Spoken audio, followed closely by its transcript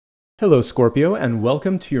Hello Scorpio, and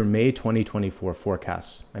welcome to your May 2024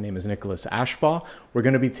 forecast. My name is Nicholas Ashbaugh. We're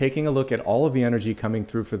going to be taking a look at all of the energy coming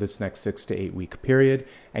through for this next 6 to 8 week period,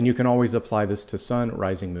 and you can always apply this to Sun,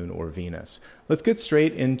 Rising Moon, or Venus. Let's get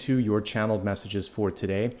straight into your channeled messages for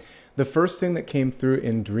today. The first thing that came through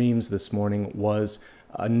in dreams this morning was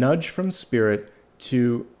a nudge from Spirit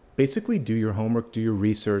to basically do your homework, do your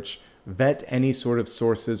research, vet any sort of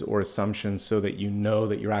sources or assumptions so that you know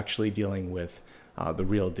that you're actually dealing with the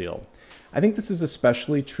real deal. I think this is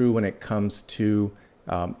especially true when it comes to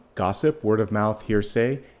gossip, word of mouth,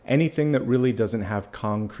 hearsay, anything that really doesn't have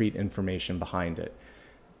concrete information behind it.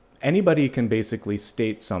 Anybody can basically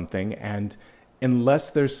state something, and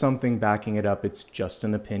unless there's something backing it up, it's just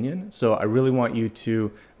an opinion. So I really want you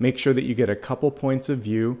to make sure that you get a couple points of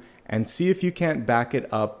view and see if you can't back it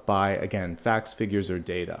up by, again, facts, figures, or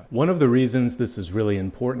data. One of the reasons this is really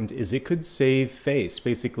important is it could save face.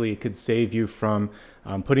 Basically, it could save you from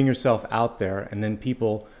putting yourself out there, and then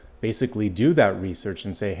people basically do that research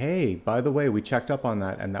and say, hey, by the way, we checked up on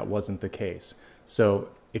that and that wasn't the case. So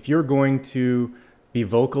if you're going to be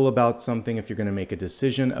vocal about something, if you're going to make a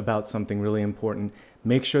decision about something really important,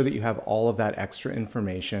 make sure that you have all of that extra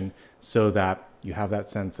information so that you have that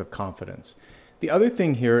sense of confidence. The other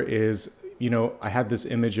thing here is, I had this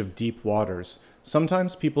image of deep waters.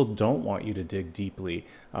 Sometimes people don't want you to dig deeply,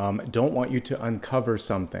 don't want you to uncover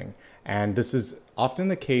something. And this is often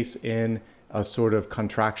the case in a sort of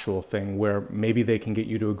contractual thing where maybe they can get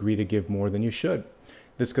you to agree to give more than you should.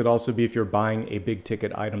 This could also be if you're buying a big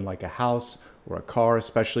ticket item like a house or a car,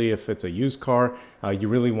 especially if it's a used car. You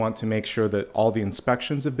really want to make sure that all the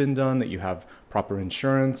inspections have been done, that you have proper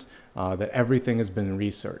insurance, that everything has been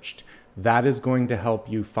researched. That is going to help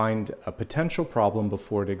you find a potential problem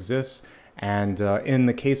before it exists. And in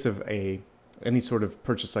the case of any sort of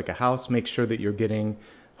purchase like a house, make sure that you're getting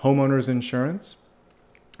homeowner's insurance.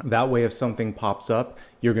 That way, if something pops up,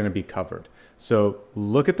 you're going to be covered. So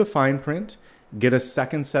look at the fine print, get a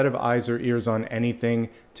second set of eyes or ears on anything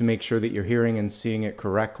to make sure that you're hearing and seeing it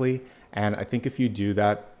correctly. And I think if you do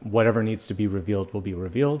that, whatever needs to be revealed will be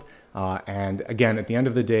revealed. And again, at the end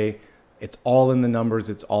of the day, it's all in the numbers,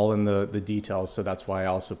 it's all in the details. So that's why I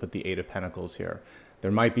also put the Eight of Pentacles here.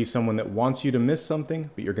 There might be someone that wants you to miss something,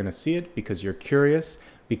 but you're going to see it because you're curious,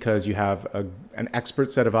 because you have an expert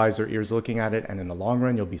set of eyes or ears looking at it, and in the long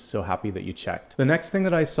run, you'll be so happy that you checked. The next thing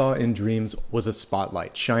that I saw in dreams was a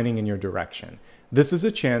spotlight shining in your direction. This is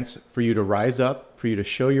a chance for you to rise up, for you to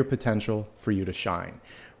show your potential, for you to shine.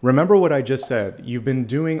 Remember what I just said. You've been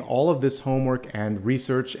doing all of this homework and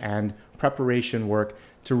research and preparation work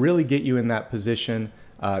to really get you in that position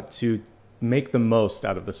to make the most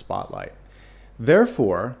out of the spotlight.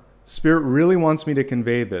 Therefore, Spirit really wants me to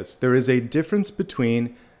convey this. There is a difference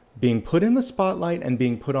between being put in the spotlight and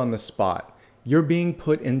being put on the spot. You're being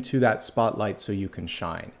put into that spotlight so you can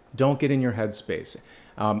shine. Don't get in your headspace.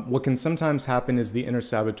 What can sometimes happen is the inner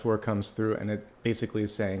saboteur comes through and it basically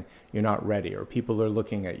is saying you're not ready, or people are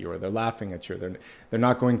looking at you, or they're laughing at you, they're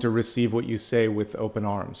not going to receive what you say with open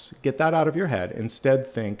arms. Get that out of your head. Instead,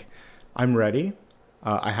 think, I'm ready,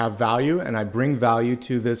 I have value, and I bring value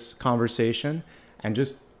to this conversation, and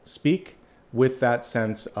just speak with that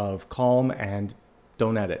sense of calm and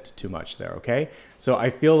don't edit too much there, okay? So I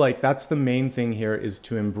feel like that's the main thing here, is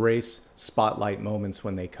to embrace spotlight moments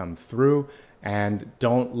when they come through, and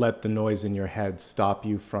don't let the noise in your head stop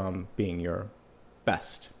you from being your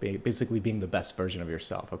best, basically being the best version of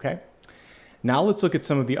yourself, okay? Now let's look at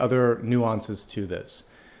some of the other nuances to this.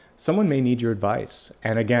 Someone may need your advice.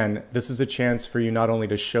 And again, this is a chance for you not only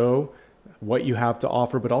to show what you have to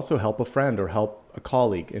offer, but also help a friend or help a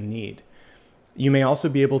colleague in need. You may also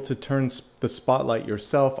be able to turn the spotlight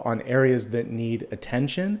yourself on areas that need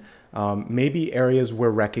attention, maybe areas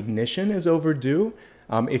where recognition is overdue.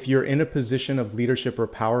 If you're in a position of leadership or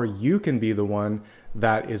power, you can be the one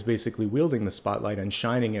that is basically wielding the spotlight and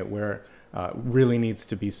shining it where really needs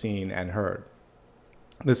to be seen and heard.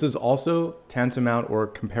 This is also tantamount or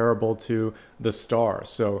comparable to the star.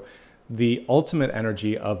 So the ultimate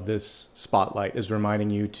energy of this spotlight is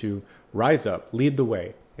reminding you to rise up, lead the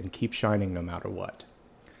way, and keep shining no matter what.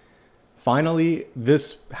 Finally,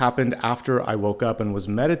 this happened after I woke up and was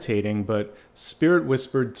meditating, but Spirit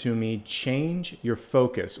whispered to me, change your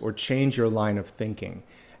focus or change your line of thinking.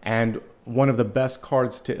 And one of the best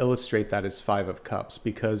cards to illustrate that is Five of Cups,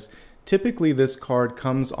 because typically this card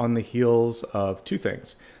comes on the heels of two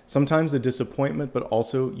things. Sometimes a disappointment, but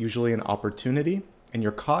also usually an opportunity, and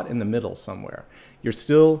you're caught in the middle somewhere. You're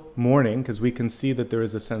still mourning, because we can see that there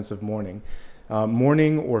is a sense of mourning.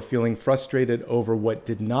 Mourning or feeling frustrated over what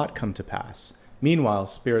did not come to pass. Meanwhile,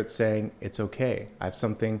 Spirit's saying, it's okay. I have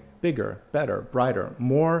something bigger, better, brighter,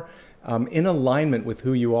 more in alignment with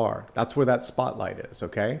who you are. That's where that spotlight is,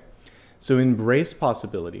 okay? So embrace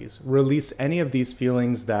possibilities. Release any of these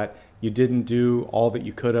feelings that you didn't do all that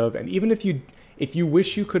you could have. And even if you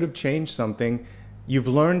wish you could have changed something, you've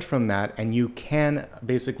learned from that, and you can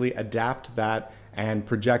basically adapt that and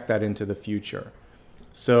project that into the future.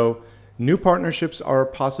 So new partnerships are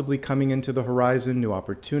possibly coming into the horizon, new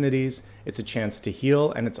opportunities. It's a chance to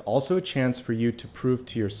heal, and it's also a chance for you to prove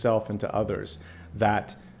to yourself and to others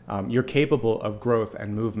that you're capable of growth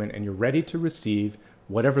and movement, and you're ready to receive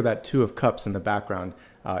whatever that Two of Cups in the background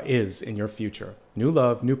is in your future. New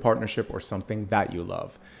love, new partnership, or something that you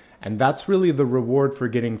love. And that's really the reward for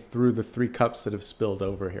getting through the 3 cups that have spilled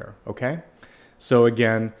over here, okay? So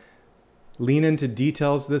again, lean into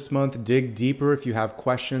details this month, dig deeper if you have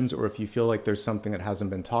questions or if you feel like there's something that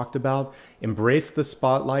hasn't been talked about. Embrace the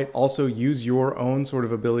spotlight. Also use your own sort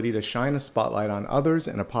of ability to shine a spotlight on others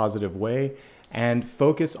in a positive way, and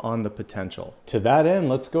focus on the potential. To that end,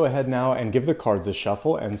 let's go ahead now and give the cards a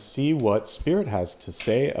shuffle and see what Spirit has to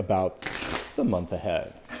say about the month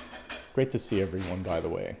ahead. Great to see everyone, by the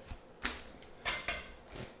way.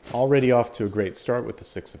 Already off to a great start with the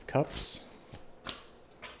 6 of Cups.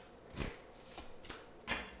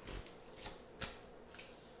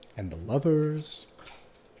 And the Lovers.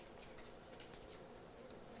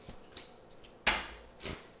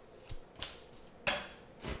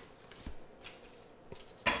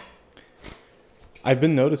 I've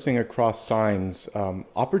been noticing across signs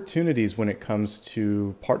opportunities when it comes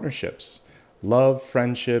to partnerships, love,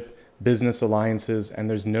 friendship, business alliances, and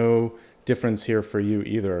there's no difference here for you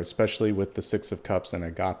either, especially with the 6 of Cups and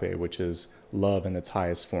agape, which is love in its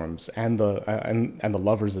highest forms, and the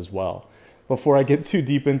Lovers as well. Before I get too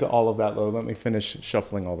deep into all of that, though, let me finish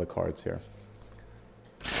shuffling all the cards here.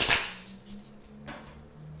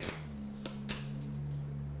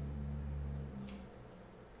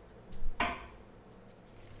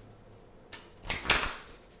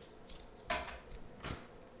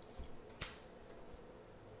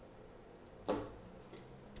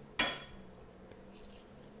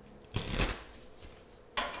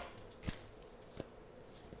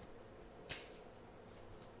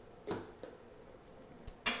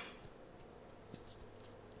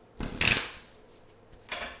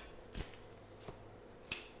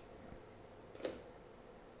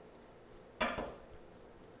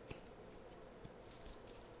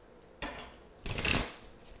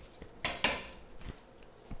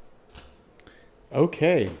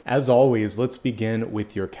 Okay, as always, let's begin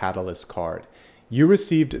with your Catalyst card. You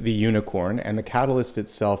received the Unicorn, and the Catalyst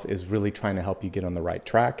itself is really trying to help you get on the right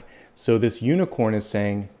track. So this Unicorn is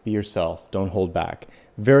saying, be yourself, don't hold back.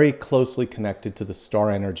 Very closely connected to the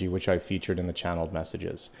star energy, which I featured in the channeled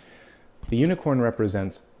messages. The Unicorn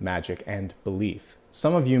represents magic and belief.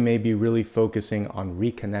 Some of you may be really focusing on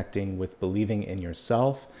reconnecting with believing in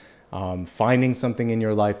yourself, finding something in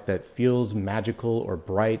your life that feels magical or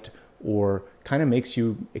bright, or kind of makes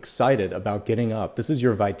you excited about getting up. This is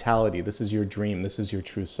your vitality. This is your dream. This is your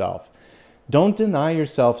true self. Don't deny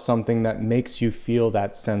yourself something that makes you feel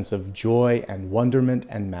that sense of joy and wonderment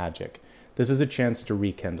and magic. This is a chance to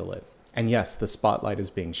rekindle it. And yes, the spotlight is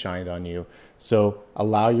being shined on you. So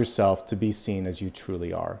allow yourself to be seen as you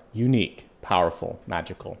truly are. Unique, powerful,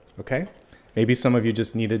 magical. Okay? Maybe some of you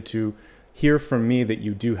just needed to hear from me that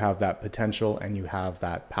you do have that potential and you have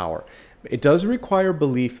that power. It does require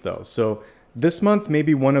belief though. So this month,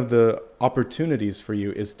 maybe one of the opportunities for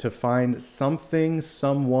you is to find something,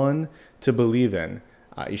 someone to believe in.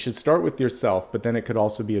 You should start with yourself, but then it could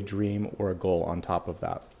also be a dream or a goal on top of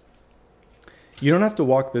that. You don't have to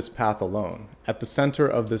walk this path alone. At the center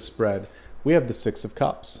of this spread, we have the 6 of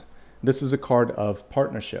Cups. This is a card of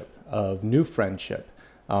partnership, of new friendship,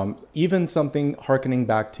 even something harkening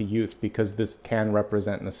back to youth, because this can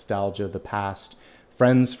represent nostalgia, the past,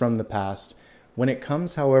 friends from the past. When it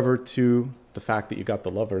comes, however, to the fact that you got the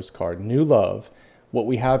Lovers card, new love, what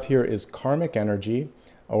we have here is karmic energy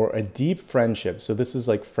or a deep friendship. So this is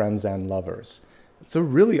like friends and lovers. It's a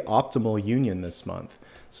really optimal union this month.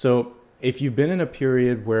 So if you've been in a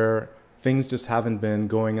period where things just haven't been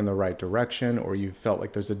going in the right direction, or you felt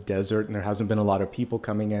like there's a desert and there hasn't been a lot of people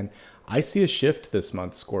coming in, I see a shift this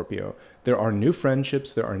month, Scorpio. There are new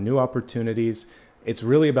friendships, there are new opportunities. It's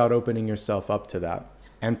really about opening yourself up to that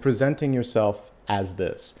and presenting yourself as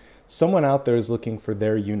this. Someone out there is looking for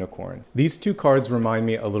their unicorn. These 2 cards remind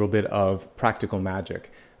me a little bit of Practical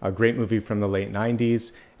Magic, a great movie from the late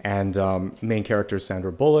 90s, and main character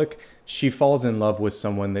Sandra Bullock. She falls in love with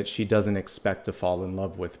someone that she doesn't expect to fall in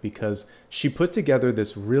love with, because she put together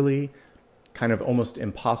this really kind of almost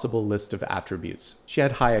impossible list of attributes. She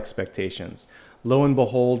had high expectations. Lo and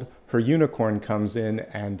behold, her unicorn comes in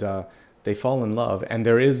and they fall in love. And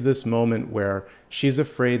there is this moment where she's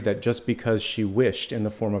afraid that just because she wished in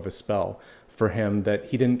the form of a spell for him, that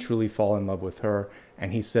he didn't truly fall in love with her.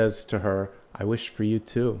 And he says to her, I wish for you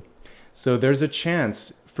too. So there's a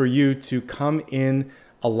chance for you to come in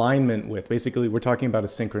alignment with, basically we're talking about a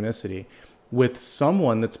synchronicity, with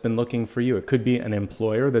someone that's been looking for you. It could be an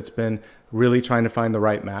employer that's been really trying to find the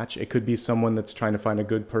right match. It could be someone that's trying to find a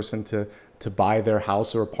good person to buy their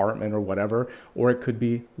house or apartment or whatever, or it could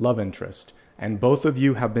be love interest. And both of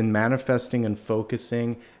you have been manifesting and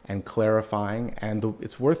focusing and clarifying, and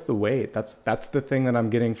it's worth the wait. That's the thing that I'm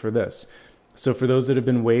getting for this. So for those that have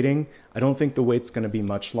been waiting, I don't think the wait's going to be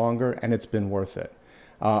much longer, and it's been worth it.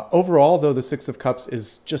 Overall, though, the Six of Cups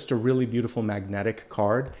is just a really beautiful magnetic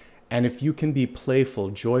card. And if you can be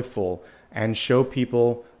playful, joyful, and show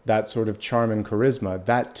people that sort of charm and charisma,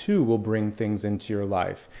 that too will bring things into your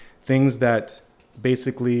life. Things that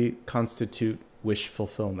basically constitute wish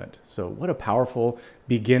fulfillment. So what a powerful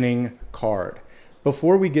beginning card.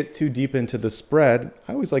 Before we get too deep into the spread,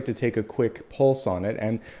 I always like to take a quick pulse on it.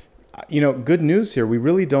 And good news here, we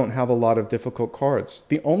really don't have a lot of difficult cards.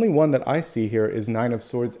 The only one that I see here is Nine of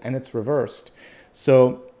Swords, and it's reversed.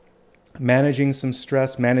 So managing some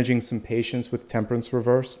stress, managing some patience with Temperance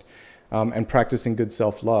reversed, and practicing good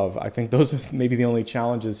self-love. I think those are maybe the only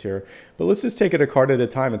challenges here. But let's just take it a card at a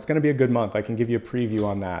time. It's going to be a good month. I can give you a preview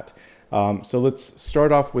on that. So let's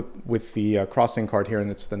start off with the crossing card here,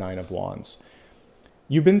 and it's the Nine of Wands.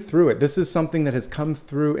 You've been through it. This is something that has come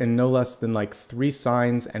through in no less than like 3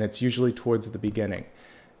 signs, and it's usually towards the beginning.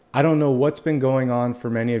 I don't know what's been going on for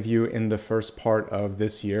many of you in the first part of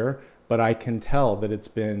this year, but I can tell that it's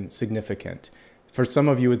been significant. For some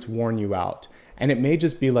of you, it's worn you out. And it may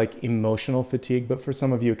just be like emotional fatigue, but for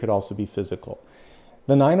some of you, it could also be physical.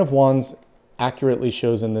 The Nine of Wands accurately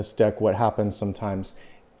shows in this deck what happens sometimes.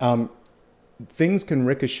 Things can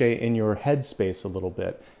ricochet in your headspace a little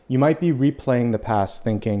bit. You might be replaying the past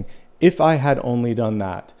thinking, if I had only done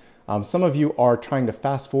that. Some of you are trying to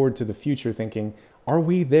fast forward to the future thinking, are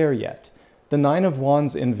we there yet? The Nine of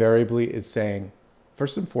Wands invariably is saying,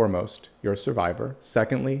 first and foremost, you're a survivor.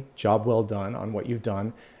 Secondly, job well done on what you've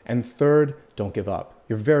done. And third, don't give up.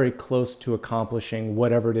 You're very close to accomplishing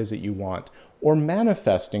whatever it is that you want, or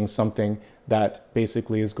manifesting something that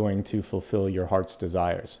basically is going to fulfill your heart's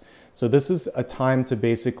desires. So this is a time to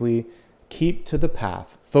basically keep to the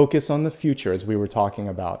path, focus on the future as we were talking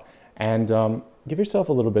about, and give yourself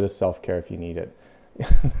a little bit of self-care if you need it.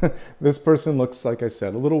 This person looks, like I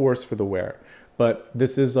said, a little worse for the wear, but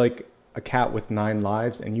this is like a cat with 9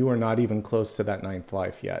 lives, and you are not even close to that 9th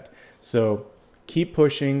life yet. So keep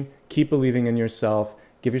pushing, keep believing in yourself,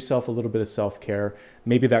 give yourself a little bit of self-care.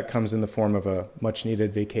 Maybe that comes in the form of a much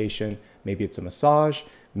needed vacation. Maybe it's a massage.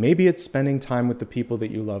 Maybe it's spending time with the people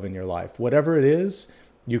that you love in your life. Whatever it is,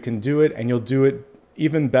 you can do it, and you'll do it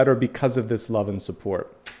even better because of this love and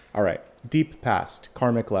support. All right, deep past,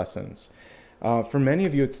 karmic lessons. For many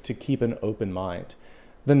of you, it's to keep an open mind.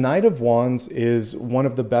 The Knight of Wands is one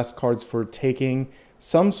of the best cards for taking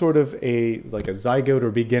some sort of like a zygote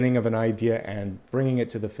or beginning of an idea and bringing it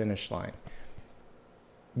to the finish line.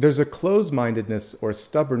 There's a closed-mindedness or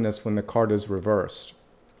stubbornness when the card is reversed.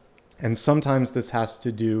 And sometimes this has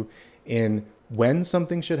to do in when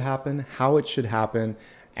something should happen, how it should happen,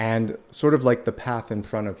 and sort of like the path in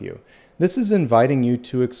front of you. This is inviting you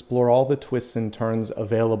to explore all the twists and turns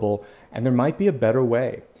available, and there might be a better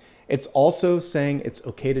way. It's also saying it's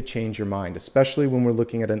okay to change your mind, especially when we're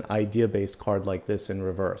looking at an idea-based card like this in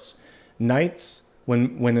reverse. Knights,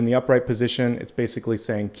 when in the upright position, it's basically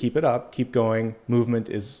saying keep it up, keep going, movement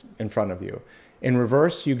is in front of you. In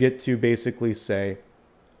reverse, you get to basically say,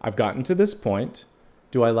 I've gotten to this point,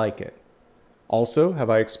 do I like it? Also, have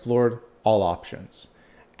I explored all options?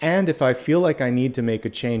 And if I feel like I need to make a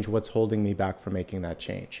change, what's holding me back from making that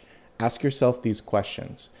change? Ask yourself these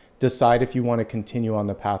questions. Decide if you want to continue on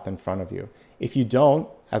the path in front of you. If you don't,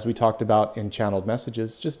 as we talked about in channeled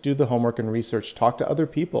messages, just do the homework and research. Talk to other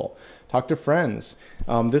people. Talk to friends.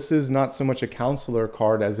 This is not so much a counselor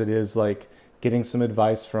card as it is like getting some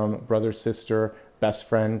advice from brother, sister, best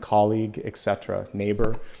friend, colleague, etc.,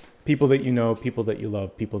 neighbor, people that you know, people that you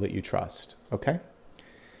love, people that you trust. Okay?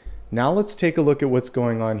 Now let's take a look at what's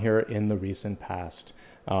going on here in the recent past.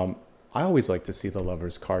 I always like to see the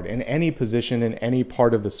Lovers card in any position, in any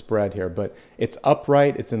part of the spread here, but it's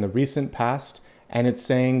upright, it's in the recent past, and it's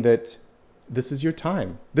saying that this is your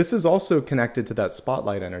time. This is also connected to that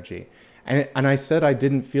spotlight energy. And I said I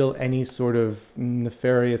didn't feel any sort of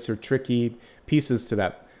nefarious or tricky pieces to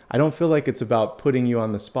that. I don't feel like it's about putting you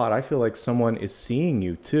on the spot. I feel like someone is seeing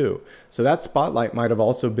you too. So that spotlight might have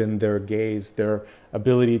also been their gaze, their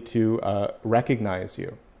ability to recognize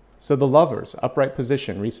you. So the Lovers, upright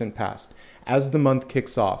position, recent past. As the month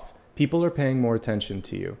kicks off, people are paying more attention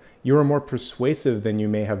to you. You are more persuasive than you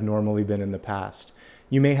may have normally been in the past.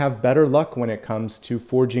 You may have better luck when it comes to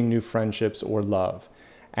forging new friendships or love.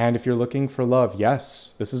 And if you're looking for love,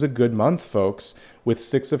 yes, this is a good month, folks, with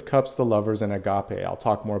Six of Cups, the Lovers, and Agape. I'll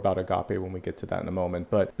talk more about Agape when we get to that in a moment.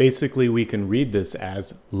 But basically, we can read this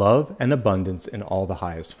as love and abundance in all the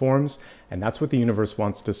highest forms. And that's what the universe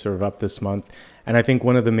wants to serve up this month. And I think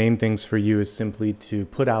one of the main things for you is simply to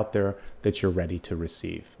put out there that you're ready to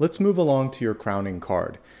receive. Let's move along to your crowning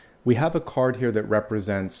card. We have a card here that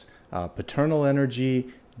represents paternal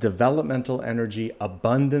energy, developmental energy,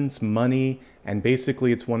 abundance, money, and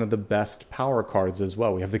basically it's one of the best power cards as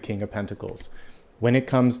well. We have the King of Pentacles. When it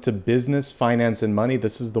comes to business, finance, and money,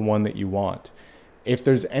 this is the one that you want. If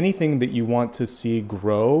there's anything that you want to see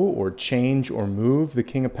grow or change or move, the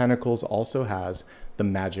King of Pentacles also has the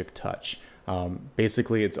magic touch.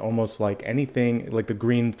 Basically, it's almost like anything, like the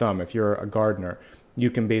green thumb. If you're a gardener,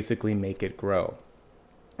 you can basically make it grow.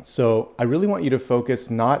 So I really want you to focus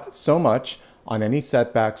not so much on any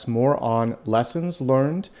setbacks, more on lessons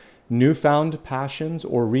learned, newfound passions,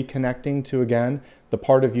 or reconnecting to, again, the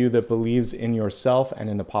part of you that believes in yourself and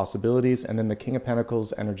in the possibilities. And then the King of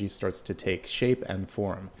Pentacles energy starts to take shape and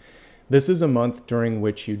form. This is a month during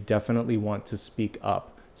which you definitely want to speak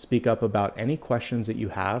up. Speak up about any questions that you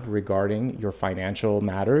have regarding your financial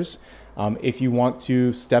matters. If you want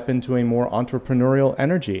to step into a more entrepreneurial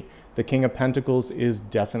energy, the King of Pentacles is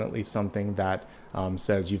definitely something that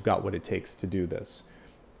says you've got what it takes to do this.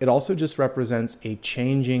 It also just represents a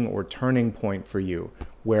changing or turning point for you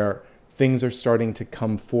where things are starting to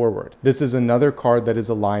come forward. This is another card that is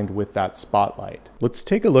aligned with that spotlight. Let's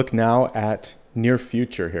take a look now at near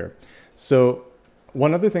future here. So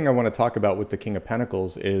one other thing I want to talk about with the King of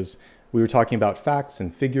Pentacles is we were talking about facts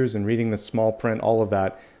and figures and reading the small print, all of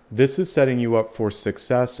that. This is setting you up for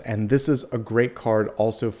success, and this is a great card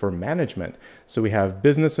also for management. So we have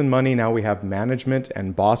business and money, now we have management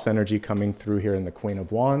and boss energy coming through here in the Queen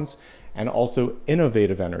of Wands, and also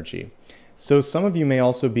innovative energy. So some of you may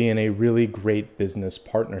also be in a really great business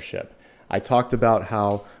partnership. I talked about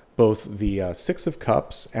how both the Six of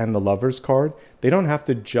Cups and the Lovers card, they don't have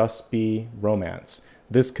to just be romance.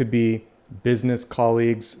 This could be business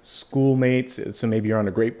colleagues, schoolmates. So maybe you're on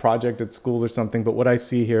a great project at school or something, but what I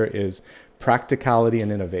see here is practicality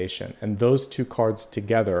and innovation. And those two cards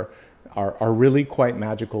together are really quite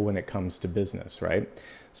magical when it comes to business, right?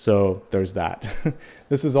 So there's that.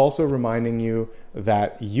 This is also reminding you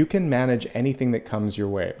that you can manage anything that comes your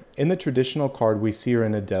way. In the traditional card, we see her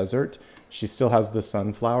in a desert. She still has the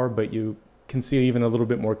sunflower, but you can see even a little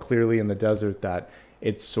bit more clearly in the desert that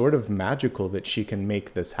it's sort of magical that she can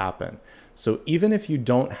make this happen. So even if you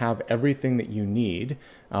don't have everything that you need,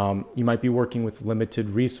 you might be working with limited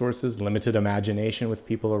resources, limited imagination with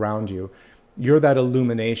people around you. You're that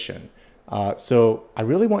illumination. So I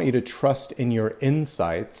really want you to trust in your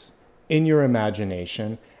insights, in your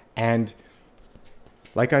imagination. And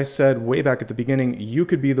like I said way back at the beginning, you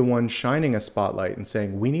could be the one shining a spotlight and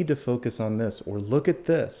saying, we need to focus on this, or look at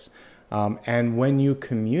this. And when you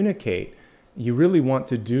communicate, you really want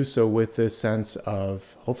to do so with this sense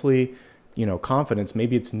of hopefully, confidence.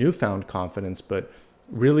 Maybe it's newfound confidence, but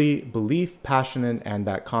really belief, passion, and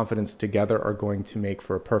that confidence together are going to make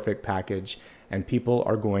for a perfect package. And people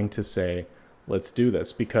are going to say, let's do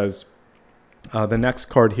this, because the next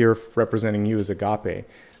card here representing you is Agape.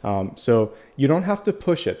 So you don't have to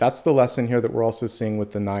push it. That's the lesson here that we're also seeing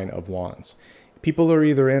with the Nine of Wands. People are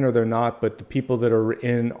either in or they're not, but the people that are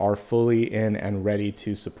in are fully in and ready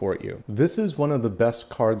to support you. This is one of the best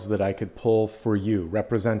cards that I could pull for you,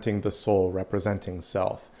 representing the soul, representing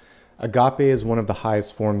self. Agape is one of the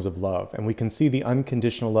highest forms of love, and we can see the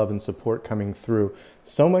unconditional love and support coming through,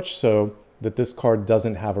 so much so that this card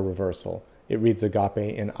doesn't have a reversal. It reads Agape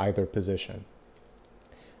in either position.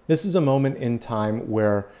 This is a moment in time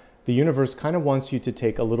where the universe kind of wants you to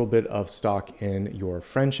take a little bit of stock in your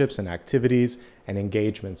friendships and activities and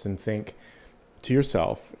engagements and think to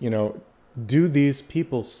yourself, do these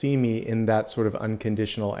people see me in that sort of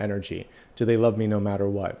unconditional energy? Do they love me no matter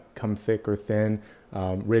what? Come thick or thin,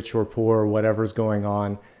 rich or poor, whatever's going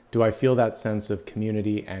on. Do I feel that sense of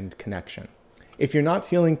community and connection? If you're not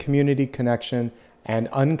feeling community, connection, and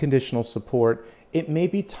unconditional support, it may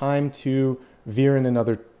be time to veer in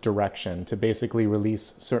another direction, to basically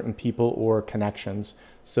release certain people or connections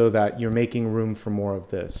so that you're making room for more of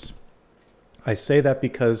this. I say that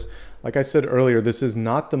because, like I said earlier, this is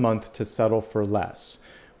not the month to settle for less.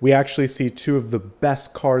 we actually see two of the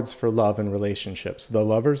best cards for love and relationships, the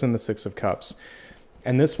Lovers and the Six of Cups.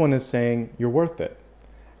 And this one is saying you're worth it.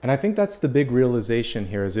 And I think that's the big realization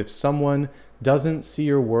here, is if someone doesn't see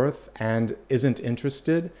your worth and isn't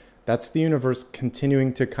interested, that's the universe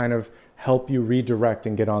continuing to kind of help you redirect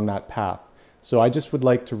and get on that path. So I just would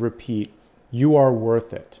like to repeat, you are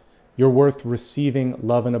worth it. You're worth receiving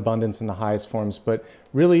love and abundance in the highest forms, but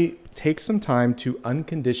really take some time to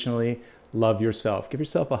unconditionally love yourself. Give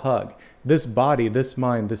yourself a hug. This body, this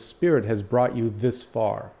mind, this spirit has brought you this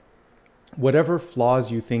far. Whatever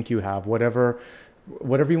flaws you think you have, whatever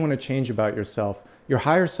you want to change about yourself, your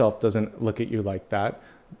higher self doesn't look at you like that.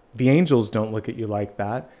 The angels don't look at you like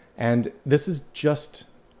that. And this is just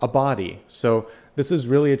a body. So this is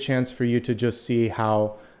really a chance for you to just see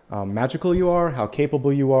how magical you are, how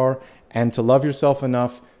capable you are, and to love yourself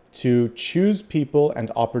enough to choose people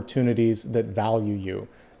and opportunities that value you,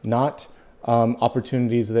 not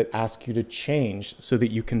opportunities that ask you to change so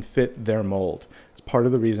that you can fit their mold. It's part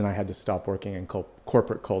of the reason I had to stop working in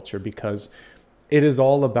corporate culture, because it is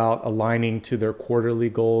all about aligning to their quarterly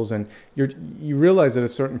goals. And you realize at a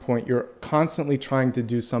certain point, you're constantly trying to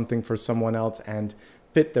do something for someone else and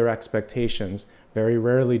fit their expectations. Very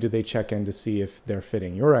rarely do they check in to see if they're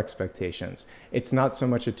fitting your expectations. It's not so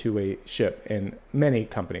much a two-way ship in many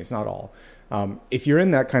companies, not all. If you're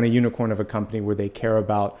in that kind of unicorn of a company where they care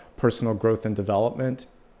about personal growth and development,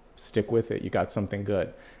 stick with it. You got something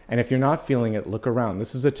good. And if you're not feeling it, look around.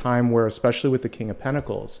 This is a time where, especially with the King of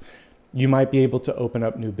Pentacles, you might be able to open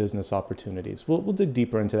up new business opportunities. We'll dig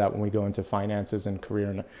deeper into that when we go into finances and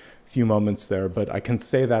career in a few moments there, but I can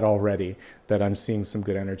say that already, that I'm seeing some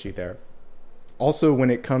good energy there. Also, when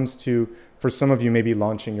it comes to, for some of you, maybe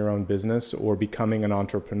launching your own business or becoming an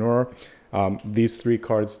entrepreneur, these three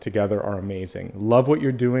cards together are amazing. Love what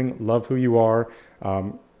you're doing, love who you are,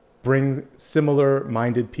 bring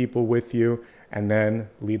similar-minded people with you, and then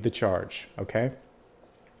lead the charge, okay?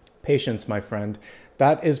 Patience, my friend.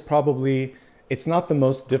 That is probably, it's not the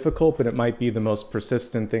most difficult, but it might be the most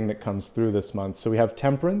persistent thing that comes through this month. So we have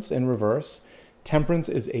Temperance in reverse. Temperance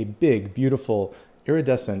is a big, beautiful,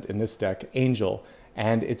 iridescent in this deck, angel.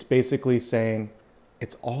 And it's basically saying,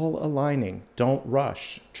 it's all aligning. Don't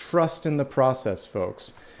rush. Trust in the process,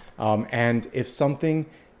 folks. And if something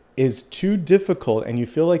is too difficult and you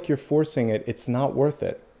feel like you're forcing it, it's not worth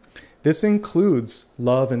it. This includes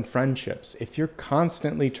love and friendships. If you're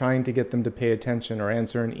constantly trying to get them to pay attention or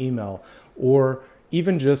answer an email or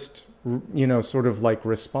even just, sort of like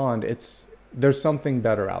respond, there's something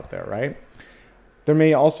better out there, right? There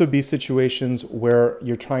may also be situations where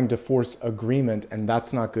you're trying to force agreement, and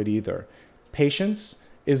that's not good either. Patience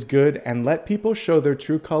is good, and let people show their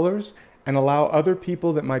true colors and allow other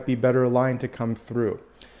people that might be better aligned to come through.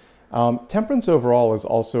 Temperance overall is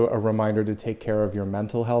also a reminder to take care of your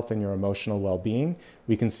mental health and your emotional well-being.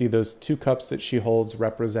 We can see those two cups that she holds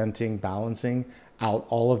representing balancing out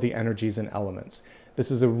all of the energies and elements. This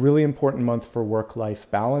is a really important month for work-life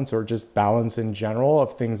balance, or just balance in general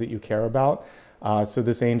of things that you care about. So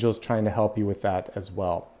this angel is trying to help you with that as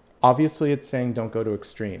well. Obviously, it's saying don't go to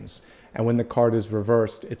extremes. And when the card is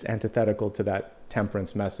reversed, it's antithetical to that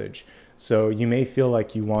temperance message. So you may feel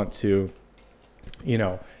like you want to,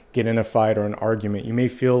 get in a fight or an argument. You may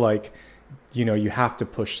feel like, you have to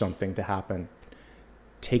push something to happen.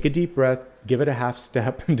 Take a deep breath, give it a half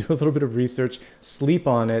step, and do a little bit of research, sleep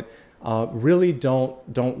on it. Really don't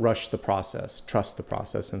rush the process. Trust the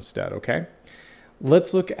process instead, okay?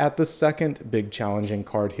 Let's look at the second big challenging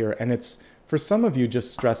card here, and it's, for some of you,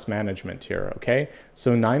 just stress management here, okay?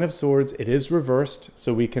 So Nine of Swords, it is reversed,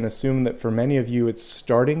 so we can assume that for many of you, it's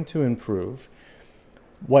starting to improve.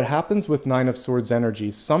 What happens with Nine of Swords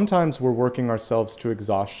energy, sometimes we're working ourselves to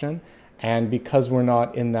exhaustion, and because we're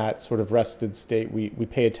not in that sort of rested state, we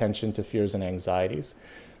pay attention to fears and anxieties.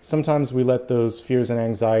 Sometimes we let those fears and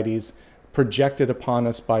anxieties projected upon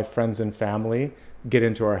us by friends and family get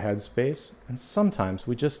into our headspace, and sometimes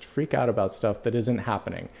we just freak out about stuff that isn't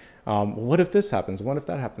happening. What if this happens? What if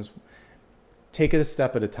that happens? Take it a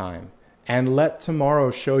step at a time. And let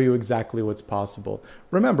tomorrow show you exactly what's possible.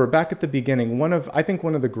 Remember, back at the beginning, I think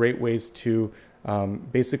one of the great ways to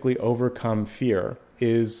basically overcome fear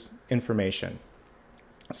is information.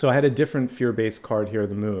 So I had a different fear-based card here,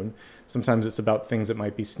 the Moon. Sometimes it's about things that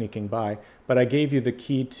might be sneaking by, but I gave you the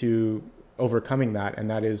key to overcoming that, and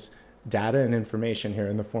that is data and information here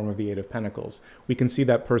in the form of the Eight of Pentacles. We can see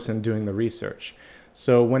that person doing the research.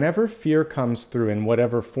 So whenever fear comes through in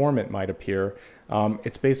whatever form it might appear,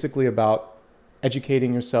 it's basically about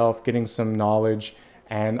educating yourself, getting some knowledge,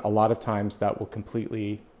 and a lot of times that will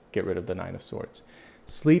completely get rid of the Nine of Swords.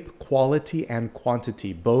 Sleep quality and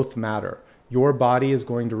quantity both matter. Your body is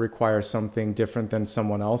going to require something different than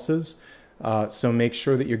someone else's. So make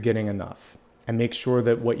sure that you're getting enough, and make sure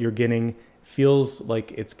that what you're getting feels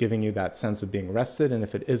like it's giving you that sense of being rested. And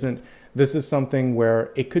if it isn't, this is something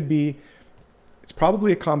where it could be, it's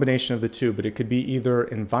probably a combination of the two, but it could be either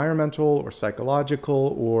environmental or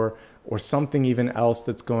psychological or something even else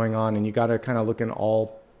that's going on. And you got to kind of look in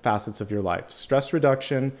all facets of your life. Stress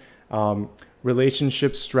reduction,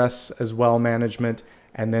 relationship stress as well, management,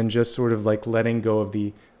 and then just sort of like letting go of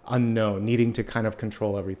the unknown, needing to kind of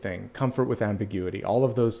control everything, comfort with ambiguity. All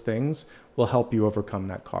of those things will help you overcome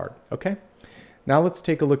that card. Okay, now let's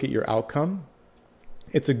take a look at your outcome.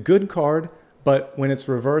 It's a good card, but when it's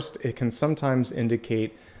reversed, it can sometimes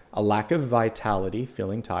indicate a lack of vitality,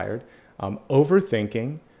 feeling tired,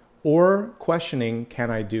 overthinking, or questioning,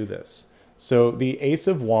 can I do this? So the Ace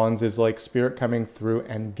of Wands is like spirit coming through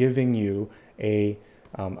and giving you a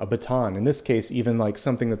baton. In this case, even like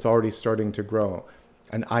something that's already starting to grow,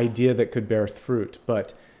 an idea that could bear fruit.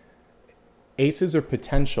 But aces are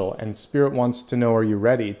potential, and spirit wants to know, are you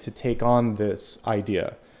ready to take on this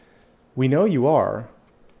idea? We know you are.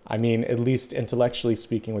 I mean, at least intellectually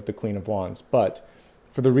speaking with the Queen of Wands, but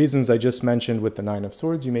for the reasons I just mentioned with the Nine of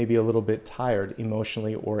Swords, you may be a little bit tired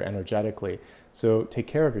emotionally or energetically. So take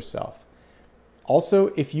care of yourself. Also,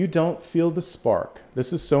 if you don't feel the spark,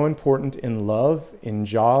 this is so important in love, in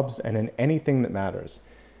jobs, and in anything that matters.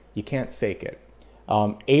 You can't fake it.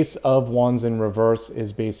 Ace of Wands in reverse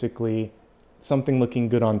is basically something looking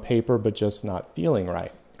good on paper, but just not feeling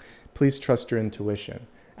right. Please trust your intuition.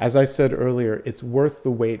 As I said earlier, it's worth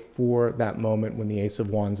the wait for that moment when the Ace of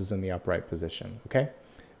Wands is in the upright position, okay?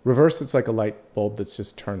 Reverse, it's like a light bulb that's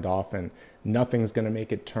just turned off, and nothing's going to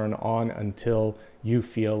make it turn on until you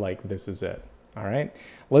feel like this is it, all right?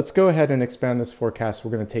 Let's go ahead and expand this forecast.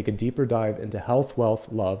 We're going to take a deeper dive into health,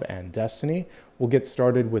 wealth, love, and destiny. We'll get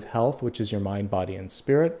started with health, which is your mind, body, and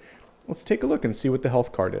spirit. Let's take a look and see what the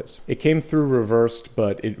health card is. It came through reversed,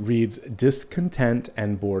 but it reads discontent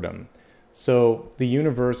and boredom. So the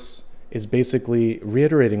universe is basically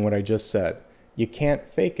reiterating what I just said. You can't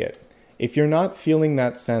fake it. If you're not feeling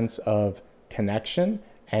that sense of connection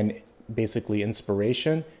and basically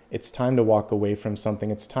inspiration, it's time to walk away from something.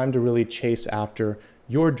 It's time to really chase after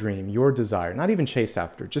your dream, your desire. Not even chase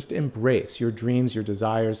after, just embrace your dreams, your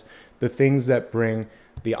desires, the things that bring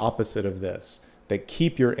the opposite of this, that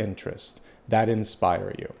keep your interest, that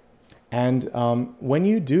inspire you. And when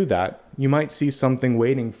you do that, you might see something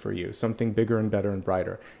waiting for you, something bigger and better and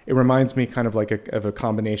brighter. It reminds me kind of like of a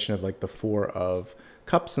combination of like the Four of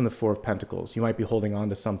Cups and the Four of Pentacles. You might be holding on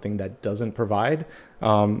to something that doesn't provide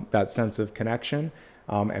that sense of connection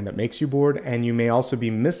and that makes you bored. And you may also be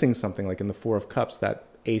missing something like in the Four of Cups, that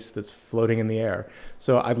ace that's floating in the air.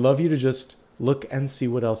 So I'd love you to just look and see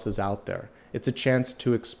what else is out there. It's a chance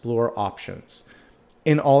to explore options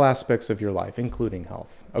in all aspects of your life, including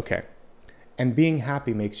health. Okay. And being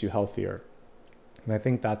happy makes you healthier. And I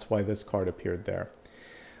think that's why this card appeared there.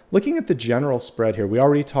 Looking at the general spread here, we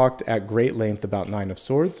already talked at great length about Nine of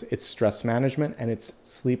Swords. It's stress management and it's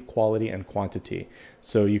sleep quality and quantity.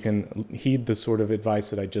 So you can heed the sort of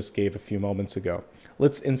advice that I just gave a few moments ago.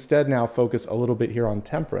 Let's instead now focus a little bit here on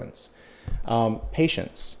temperance.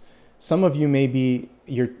 Patience. Some of you may be,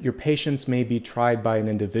 your patience may be tried by an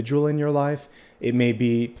individual in your life. It may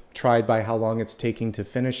be tried by how long it's taking to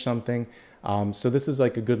finish something. So this is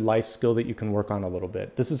like a good life skill that you can work on a little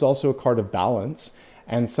bit. This is also a card of balance.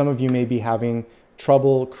 And some of you may be having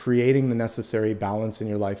trouble creating the necessary balance in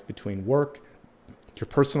your life between work, your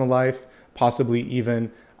personal life, possibly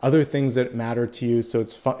even other things that matter to you. So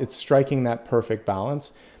it's striking that perfect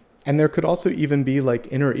balance. And there could also even be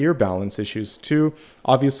like inner ear balance issues too.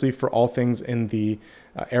 Obviously, for all things in the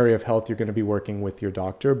area of health, you're going to be working with your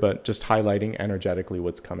doctor, but just highlighting energetically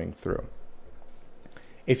what's coming through.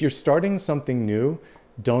 If you're starting something new,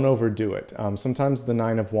 don't overdo it. Sometimes the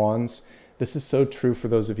Nine of Wands, this is so true for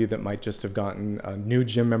those of you that might just have gotten a new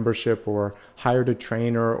gym membership or hired a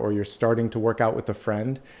trainer, or you're starting to work out with a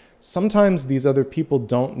friend. Sometimes these other people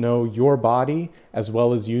don't know your body as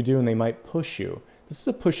well as you do, and they might push you. This is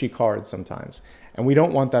a pushy card sometimes, and we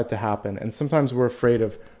don't want that to happen. And sometimes we're afraid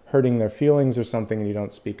of hurting their feelings or something and you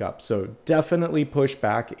don't speak up. So definitely push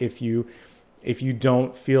back if you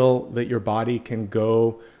don't feel that your body can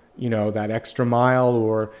go, that extra mile,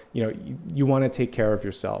 or, you want to take care of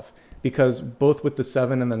yourself. Because both with the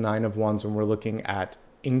Seven and the Nine of Wands, when we're looking at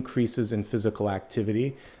increases in physical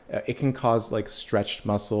activity, it can cause like stretched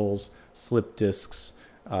muscles, slip discs,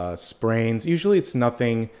 sprains. Usually it's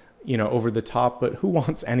nothing, over the top, but who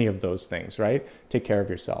wants any of those things, right? Take care of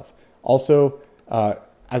yourself. Also,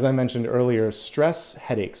 as I mentioned earlier, stress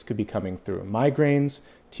headaches could be coming through. Migraines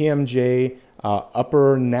TMJ,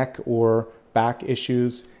 upper neck or back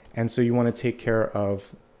issues. And so you want to take care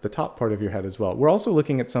of the top part of your head as well. We're also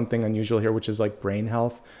looking at something unusual here, which is like brain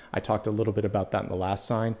health. I talked a little bit about that in the last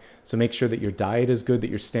sign. So make sure that your diet is good, that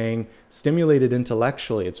you're staying stimulated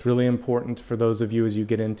intellectually. It's really important for those of you as you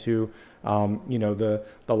get into, the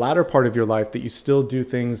latter part of your life, that you still do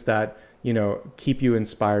things that, keep you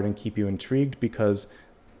inspired and keep you intrigued, because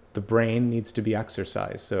the brain needs to be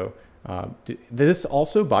exercised. So this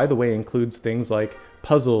also, by the way, includes things like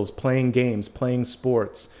puzzles, playing games, playing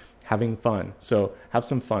sports, having fun. So have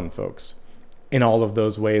some fun, folks, in all of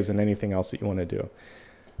those ways and anything else that you want to do.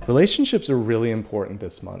 Relationships are really important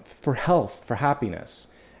this month for health, for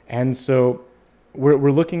happiness. And so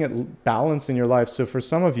we're looking at balance in your life. So for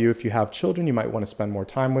some of you, if you have children, you might want to spend more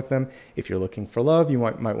time with them. If you're looking for love, you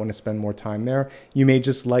might want to spend more time there. You may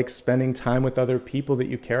just like spending time with other people that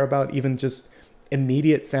you care about, even just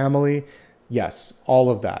immediate family. Yes, all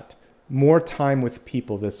of that. More time with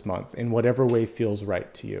people this month in whatever way feels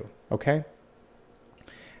right to you. Okay?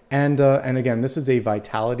 And again, this is a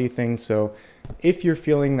vitality thing. So if you're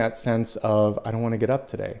feeling that sense of, I don't want to get up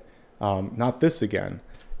today, not this again,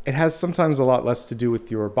 it has sometimes a lot less to do with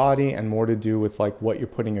your body and more to do with like what you're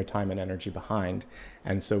putting your time and energy behind.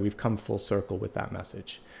 And so we've come full circle with that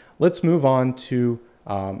message. Let's move on to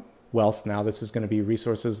wealth now. This is going to be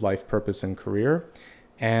resources, life, purpose, and career.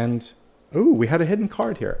 And ooh, we had a hidden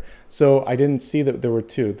card here. So I didn't see that there were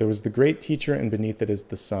two. There was the great teacher, and beneath it is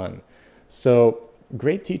the sun. So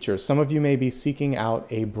great teacher. Some of you may be seeking out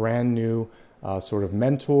a brand new sort of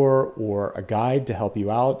mentor or a guide to help you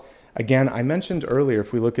out. Again, I mentioned earlier,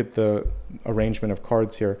 if we look at the arrangement of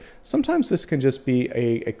cards here, sometimes this can just be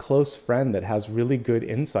a close friend that has really good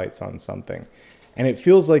insights on something. And it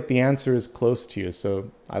feels like the answer is close to you.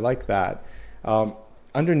 So I like that.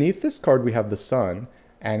 Underneath this card, we have the sun.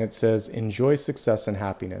 And it says, enjoy success and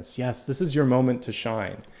happiness. Yes, this is your moment to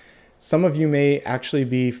shine. Some of you may actually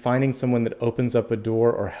be finding someone that opens up a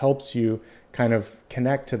door or helps you kind of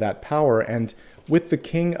connect to that power. And with the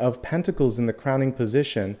King of Pentacles in the crowning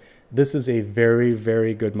position, this is a very,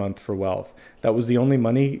 very good month for wealth. That was the only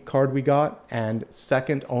money card we got, and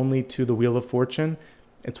second only to the Wheel of Fortune.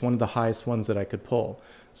 It's one of the highest ones that I could pull.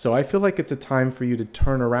 So I feel like it's a time for you to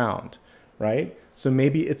turn around, right? So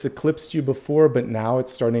maybe it's eclipsed you before, but now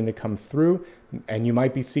it's starting to come through, and you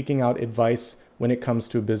might be seeking out advice when it comes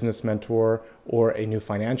to a business mentor or a new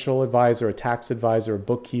financial advisor, a tax advisor, a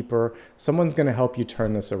bookkeeper. Someone's going to help you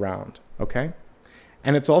turn this around, okay?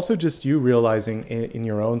 And it's also just you realizing in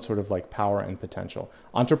your own sort of like power and potential.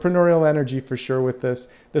 Entrepreneurial energy for sure with this.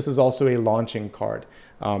 This is also a launching card.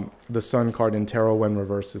 The Sun card in Tarot when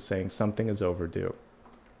reversed is saying something is overdue.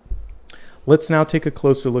 Let's now take a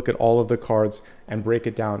closer look at all of the cards and break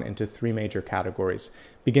it down into three major categories,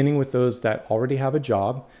 beginning with those that already have a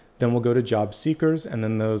job, then we'll go to job seekers, and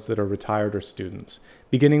then those that are retired or students,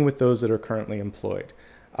 beginning with those that are currently employed.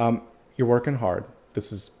 You're working hard.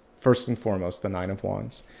 This is first and foremost the Nine of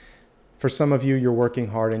Wands. For some of you, you're working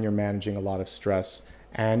hard and you're managing a lot of stress,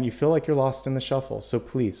 and you feel like you're lost in the shuffle. So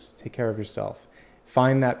please take care of yourself.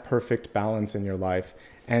 Find that perfect balance in your life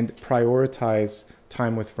and prioritize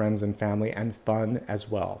time with friends and family and fun as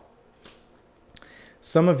well.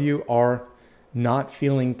 Some of you are not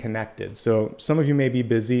feeling connected. So some of you may be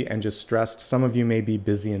busy and just stressed. Some of you may be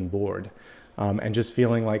busy and bored and just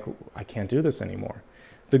feeling like, I can't do this anymore.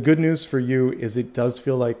 The good news for you is it does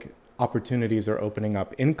feel like opportunities are opening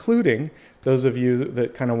up, including those of you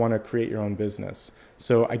that kind of want to create your own business.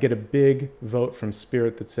 So I get a big vote from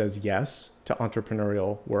Spirit that says yes to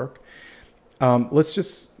entrepreneurial work. Let's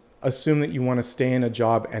just assume that you want to stay in a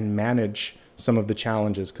job and manage some of the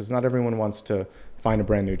challenges, because not everyone wants to find a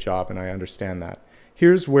brand new job, and I understand that.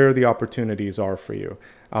 Here's where the opportunities are for you.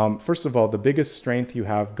 First of all, the biggest strength you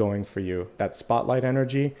have going for you, that spotlight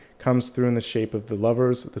energy, comes through in the shape of the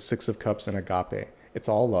Lovers, the Six of Cups, and Agape. It's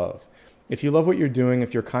all love. If you love what you're doing,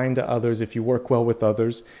 if you're kind to others, if you work well with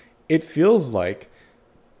others, it feels like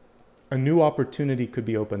a new opportunity could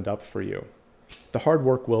be opened up for you. The hard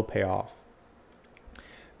work will pay off.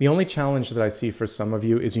 The only challenge that I see for some of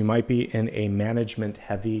you is you might be in a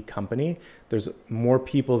management-heavy company. There's more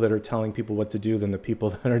people that are telling people what to do than the people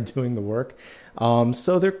that are doing the work.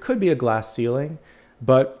 So there could be a glass ceiling.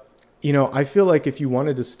 But, you know, I feel like if you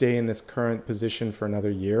wanted to stay in this current position for another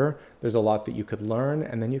year, there's a lot that you could learn,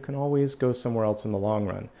 and then you can always go somewhere else in the long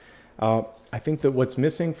run. I think that what's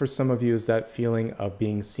missing for some of you is that feeling of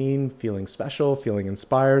being seen, feeling special, feeling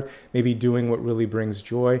inspired, maybe doing what really brings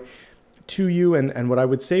joy to you. And what I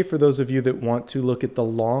would say for those of you that want to look at the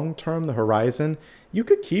long term, the horizon, You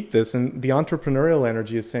could keep this, and the entrepreneurial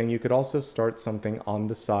energy is saying you could also start something on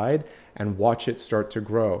the side and watch it start to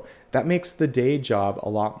grow. That makes the day job a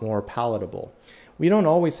lot more palatable. We don't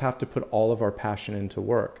always have to put all of our passion into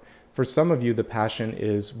work. For some of you, the passion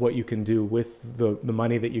is what you can do with the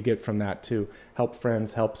money that you get from that to help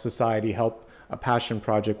friends, help society, help a passion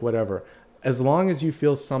project, whatever. As long as you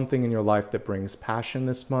feel something in your life that brings passion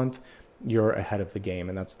this month, you're ahead of the game.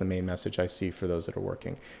 And that's the main message I see for those that are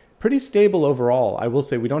working. Pretty stable overall. I will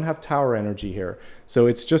say we don't have tower energy here. So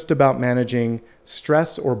it's just about managing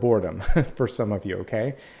stress or boredom for some of you,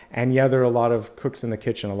 okay? And yeah, there are a lot of cooks in the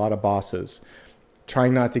kitchen, a lot of bosses,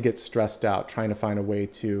 trying not to get stressed out, trying to find a way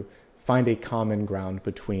to find a common ground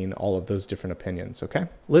between all of those different opinions, okay?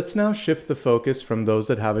 Let's now shift the focus from those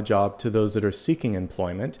that have a job to those that are seeking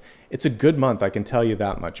employment. It's a good month, I can tell you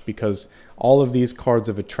that much, because all of these cards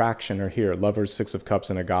of attraction are here, Lovers, Six of Cups,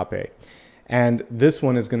 and Agape. And this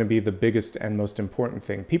one is going to be the biggest and most important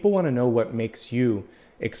thing. People want to know what makes you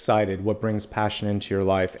excited, what brings passion into your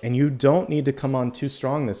life, and you don't need to come on too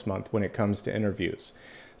strong this month when it comes to interviews.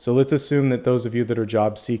 So let's assume that those of you that are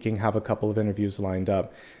job seeking have a couple of interviews lined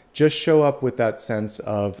up. Just show up with that sense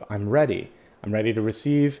of, I'm ready to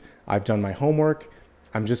receive, I've done my homework,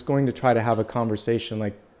 I'm just going to try to have a conversation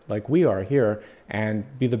like we are here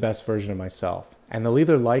and be the best version of myself. And they'll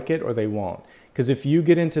either like it or they won't. Because if you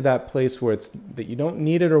get into that place where it's that you don't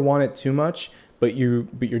need it or want it too much, but you're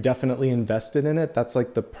definitely invested in it, that's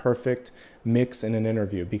like the perfect mix in an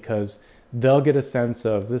interview, because they'll get a sense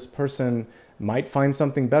of this person might find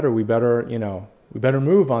something better. We better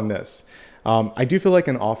move on this. I do feel like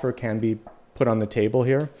an offer can be put on the table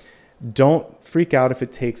here. Don't freak out if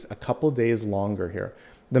it takes a couple days longer here.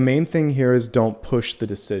 The main thing here is don't push the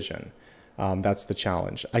decision. That's the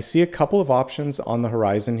challenge. I see a couple of options on the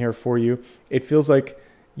horizon here for you. It feels like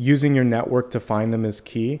using your network to find them is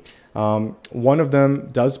key. One of them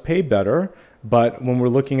does pay better, but when we're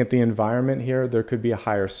looking at the environment here, there could be a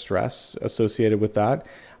higher stress associated with that.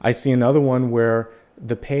 I see another one where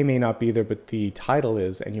the pay may not be there, but the title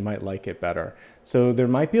is, and you might like it better. So there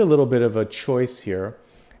might be a little bit of a choice here.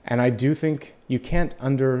 And I do think you can't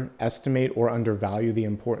underestimate or undervalue the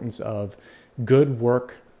importance of good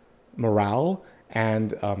work morale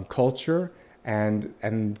and culture and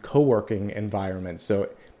co-working environment. So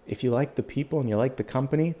if you like the people and you like the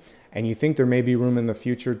company and you think there may be room in the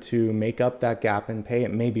future to make up that gap in pay,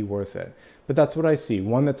 it may be worth it. But that's what I see.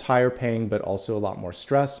 One that's higher paying, but also a lot more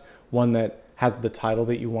stress. One that has the title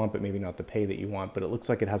that you want, but maybe not the pay that you want, but it looks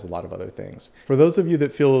like it has a lot of other things. For those of you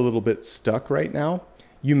that feel a little bit stuck right now,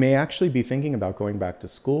 you may actually be thinking about going back to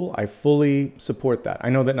school. I fully support that.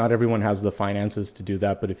 I know that not everyone has the finances to do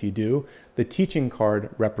that, but if you do, the teaching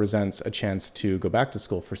card represents a chance to go back to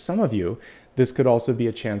school. For some of you, this could also be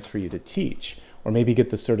a chance for you to teach, or maybe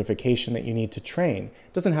get the certification that you need to train.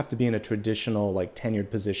 It doesn't have to be in a traditional like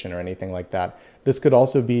tenured position or anything like that. This could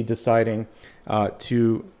also be deciding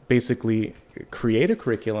to basically create a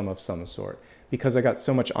curriculum of some sort, because I got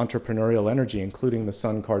so much entrepreneurial energy, including the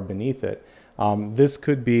sun card beneath it. This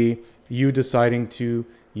could be you deciding to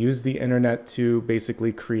use the internet to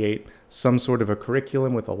basically create some sort of a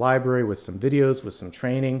curriculum with a library, with some videos, with some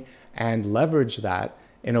training, and leverage that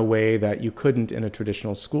in a way that you couldn't in a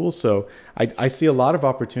traditional school. So I see a lot of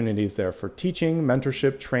opportunities there for teaching,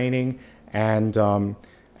 mentorship, training, and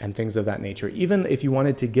things of that nature. Even if you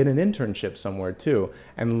wanted to get an internship somewhere too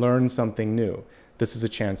and learn something new, this is a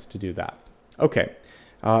chance to do that. Okay.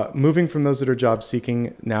 Moving from those that are job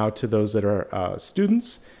seeking now to those that are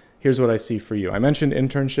students, here's what I see for you. I mentioned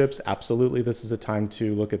internships. Absolutely, this is a time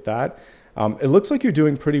to look at that. It looks like you're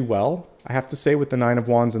doing pretty well, I have to say, with the Nine of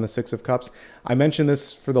Wands and the Six of Cups. I mentioned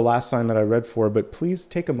this for the last sign that I read for, but please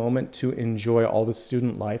take a moment to enjoy all the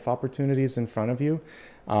student life opportunities in front of you.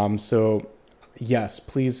 So yes,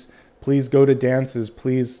 please go to dances,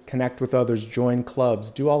 please connect with others, join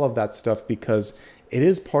clubs, do all of that stuff, because it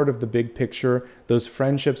is part of the big picture. Those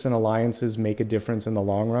friendships and alliances make a difference in the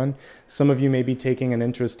long run. Some of you may be taking an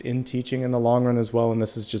interest in teaching in the long run as well, and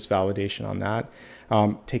this is just validation on that.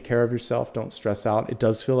 Take care of yourself. Don't stress out. It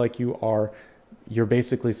does feel like you're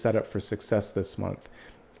basically set up for success this month.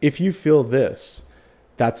 If you feel this,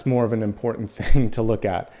 that's more of an important thing to look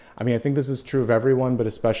at. I mean, I think this is true of everyone, but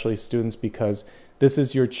especially students, because this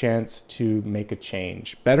is your chance to make a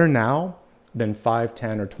change. Better now than 5,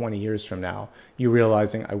 10, or 20 years from now, you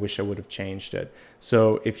realizing, I wish I would have changed it.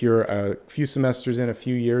 So if you're a few semesters in, a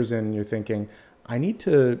few years in, you're thinking, I need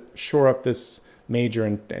to shore up this major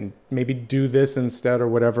and maybe do this instead or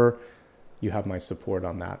whatever, you have my support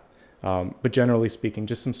on that. But generally speaking,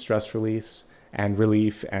 just some stress release and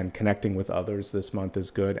relief and connecting with others this month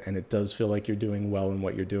is good. And it does feel like you're doing well in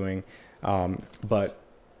what you're doing. But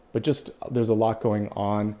just there's a lot going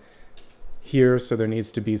on here. So there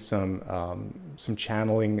needs to be some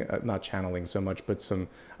channeling, not channeling so much, but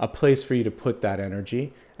a place for you to put that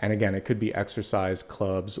energy. And again, it could be exercise,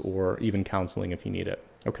 clubs, or even counseling if you need it.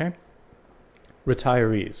 Okay.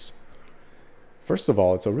 Retirees. First of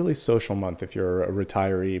all, it's a really social month if you're a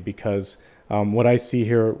retiree, because what I see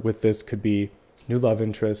here with this could be new love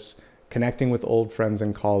interests, connecting with old friends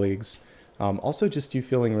and colleagues. Also just you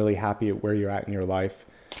feeling really happy at where you're at in your life.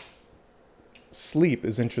 Sleep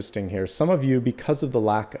is interesting here. Some of you, because of the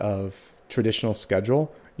lack of traditional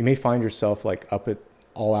schedule, you may find yourself like up at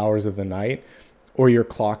all hours of the night, or your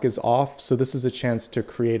clock is off. So this is a chance to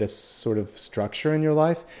create a sort of structure in your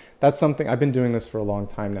life. That's something I've been doing this for a long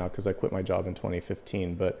time now because I quit my job in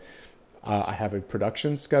 2015, but I have a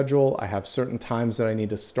production schedule. I have certain times that I need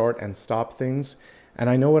to start and stop things, and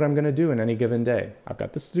I know what I'm going to do in any given day. I've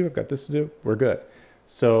got this to do. I've got this to do. We're good.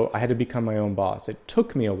 So I had to become my own boss. It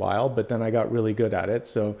took me a while, but then I got really good at it.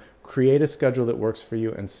 So create a schedule that works for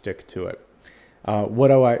you and stick to it.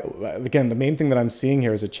 Again, the main thing that I'm seeing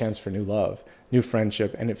here is a chance for new love, new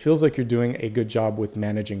friendship, and it feels like you're doing a good job with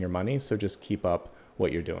managing your money. So just keep up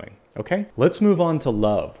what you're doing. Okay, let's move on to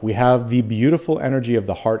love. We have the beautiful energy of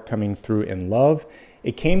the heart coming through in love.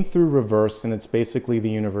 It came through reversed, and it's basically the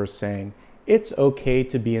universe saying it's okay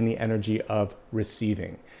to be in the energy of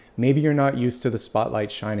receiving. Maybe you're not used to the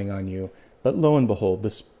spotlight shining on you, but lo and behold,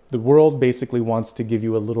 the world basically wants to give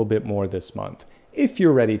you a little bit more this month if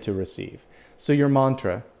you're ready to receive. So your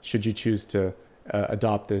mantra, should you choose to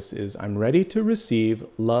adopt this, is I'm ready to receive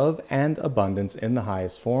love and abundance in the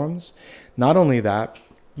highest forms. Not only that,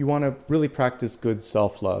 you want to really practice good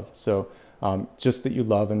self-love. So just that you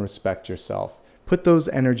love and respect yourself. Put those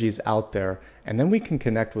energies out there, and then we can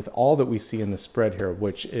connect with all that we see in the spread here,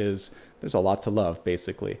 which is there's a lot to love,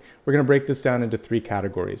 basically. We're going to break this down into 3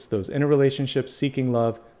 categories. Those in a relationship, seeking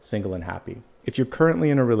love, single and happy. If you're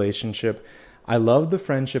currently in a relationship, I love the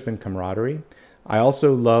friendship and camaraderie. I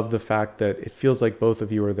also love the fact that it feels like both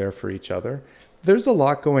of you are there for each other. There's a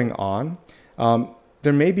lot going on.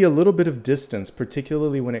 There may be a little bit of distance,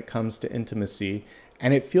 particularly when it comes to intimacy,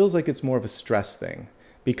 and it feels like it's more of a stress thing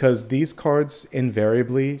because these cards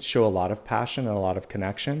invariably show a lot of passion and a lot of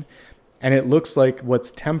connection. And it looks like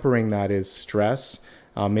what's tempering that is stress,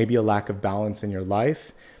 maybe a lack of balance in your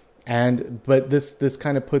life. But this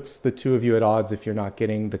kind of puts the two of you at odds if you're not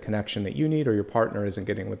getting the connection that you need or your partner isn't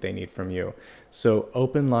getting what they need from you. So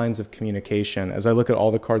open lines of communication. As I look at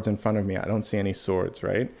all the cards in front of me, I don't see any swords,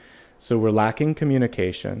 right? So we're lacking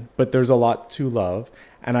communication, but there's a lot to love.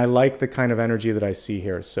 And I like the kind of energy that I see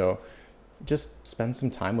here. So just spend some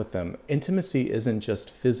time with them. Intimacy isn't just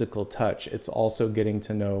physical touch. It's also getting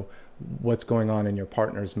to know what's going on in your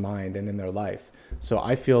partner's mind and in their life. So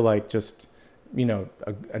I feel like just,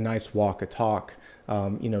 a nice walk, a talk,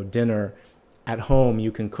 dinner at home,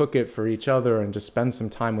 you can cook it for each other and just spend some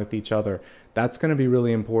time with each other. That's going to be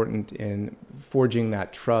really important in forging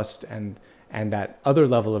that trust and that other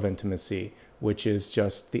level of intimacy, which is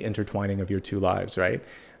just the intertwining of your two lives, right?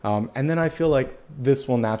 And then I feel like this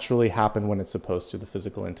will naturally happen when it's supposed to, the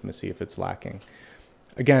physical intimacy, if it's lacking.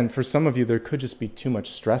 Again, for some of you, there could just be too much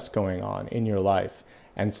stress going on in your life.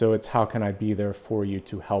 And so it's how can I be there for you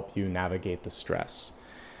to help you navigate the stress?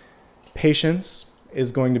 Patience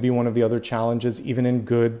is going to be one of the other challenges, even in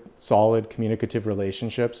good, solid, communicative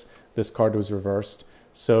relationships. This card was reversed.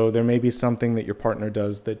 So there may be something that your partner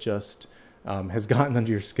does that just has gotten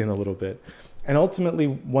under your skin a little bit. And ultimately,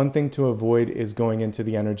 one thing to avoid is going into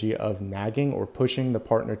the energy of nagging or pushing the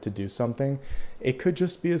partner to do something. It could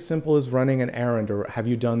just be as simple as running an errand or have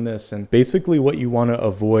you done this? And basically what you want to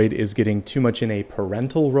avoid is getting too much in a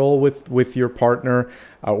parental role with your partner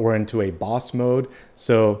or into a boss mode.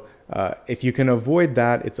 So if you can avoid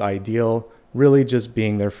that, it's ideal. Really just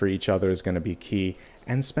being there for each other is going to be key.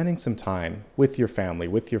 And spending some time with your family,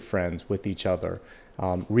 with your friends, with each other.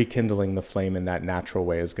 Rekindling the flame in that natural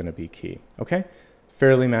way is going to be key. Okay?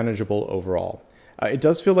 Fairly manageable overall. It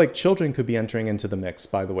does feel like children could be entering into the mix,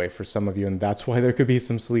 by the way, for some of you, and that's why there could be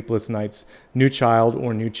some sleepless nights. New child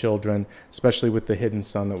or new children, especially with the hidden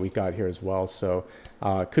sun that we got here as well. So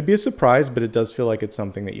could be a surprise, but it does feel like it's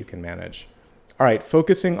something that you can manage. All right,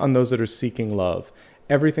 focusing on those that are seeking love.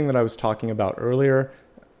 Everything that I was talking about earlier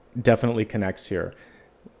definitely connects here.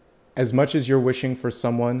 As much as you're wishing for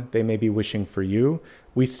someone, they may be wishing for you.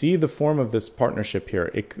 We see the form of this partnership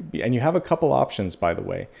here. It could be, and you have a couple options, by the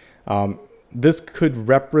way. This could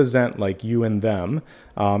represent like you and them.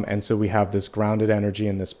 And so we have this grounded energy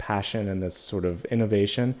and this passion and this sort of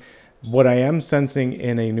innovation. What I am sensing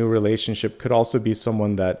in a new relationship could also be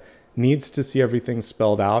someone that needs to see everything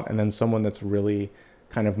spelled out, and then someone that's really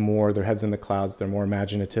kind of more, their head's in the clouds, they're more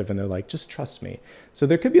imaginative, and they're like, just trust me. So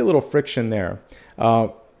there could be a little friction there.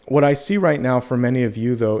 What I see right now for many of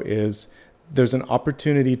you, though, is there's an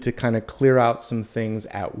opportunity to kind of clear out some things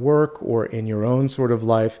at work or in your own sort of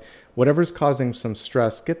life. Whatever's causing some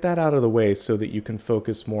stress, get that out of the way so that you can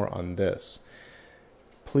focus more on this.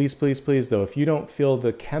 Please, please, please, though, if you don't feel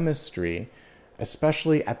the chemistry,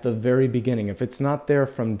 especially at the very beginning, if it's not there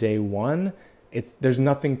from day one, there's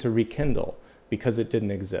nothing to rekindle because it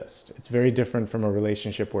didn't exist. It's very different from a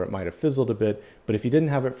relationship where it might have fizzled a bit, but if you didn't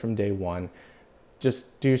have it from day one,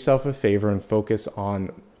 just do yourself a favor and focus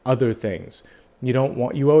on other things. You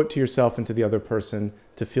owe it to yourself and to the other person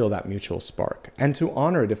to feel that mutual spark and to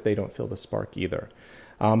honor it if they don't feel the spark either.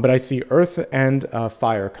 But I see earth and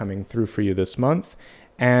fire coming through for you this month,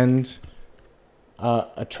 and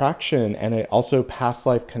attraction, and also past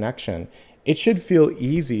life connection. It should feel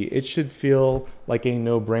easy. It should feel like a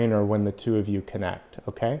no-brainer when the two of you connect,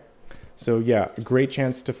 okay? So yeah, a great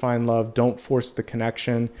chance to find love. Don't force the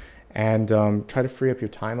connection, and try to free up your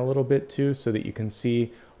time a little bit too so that you can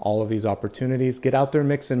see all of these opportunities. Get out there,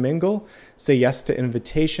 mix and mingle. Say yes to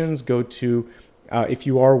invitations. Go to, if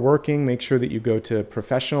you are working, make sure that you go to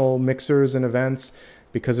professional mixers and events,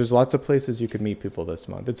 because there's lots of places you could meet people this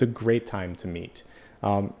month. It's a great time to meet.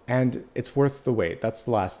 And it's worth the wait. That's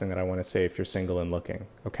the last thing that I want to say if you're single and looking,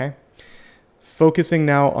 okay? Focusing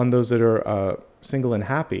now on those that are single and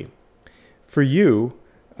happy. For you,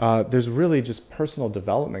 there's really just personal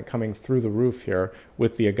development coming through the roof here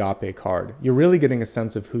with the Agape card. You're really getting a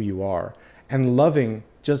sense of who you are and loving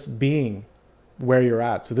just being where you're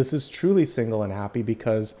at. So this is truly single and happy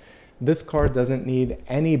because this card doesn't need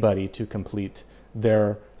anybody to complete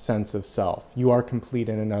their sense of self. You are complete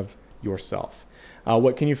in and of yourself.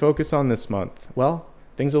 What can you focus on this month? Well,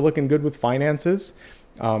 things are looking good with finances.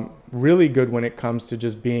 Really good when it comes to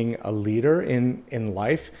just being a leader in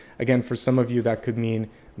life. Again, for some of you, that could mean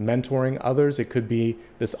mentoring others. It could be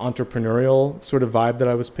this entrepreneurial sort of vibe that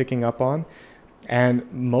I was picking up on. And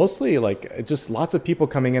mostly, like, it's just lots of people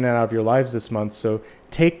coming in and out of your lives this month. So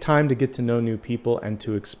take time to get to know new people and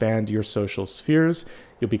to expand your social spheres.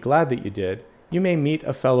 You'll be glad that you did. You may meet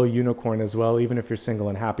a fellow unicorn as well, even if you're single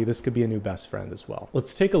and happy. This could be a new best friend as well.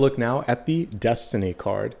 Let's take a look now at the Destiny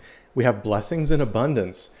card. We have blessings and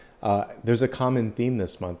abundance. There's a common theme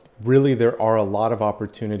this month. Really, there are a lot of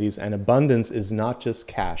opportunities, and abundance is not just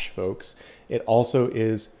cash, folks. It also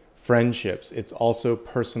is friendships. It's also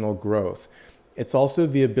personal growth. It's also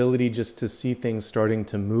the ability just to see things starting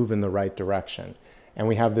to move in the right direction. And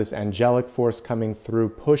we have this angelic force coming through,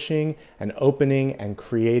 pushing and opening and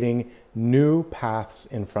creating new paths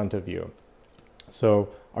in front of you. So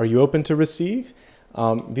are you open to receive?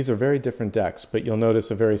 These are very different decks, but you'll notice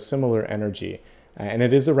a very similar energy. And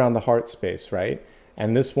it is around the heart space, right?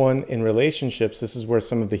 And this one in relationships, this is where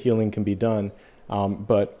some of the healing can be done.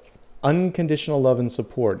 But unconditional love and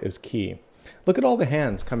support is key. Look at all the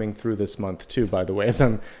hands coming through this month too, by the way, as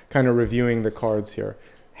I'm kind of reviewing the cards here.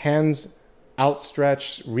 Hands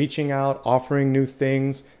outstretched, reaching out, offering new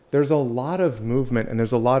things. There's a lot of movement, and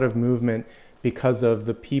there's a lot of movement because of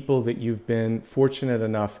the people that you've been fortunate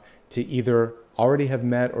enough to either already have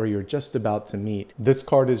met or you're just about to meet. This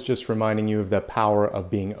card is just reminding you of the power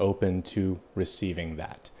of being open to receiving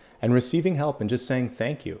that and receiving help and just saying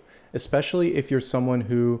thank you, especially if you're someone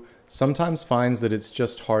who sometimes finds that it's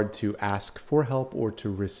just hard to ask for help or to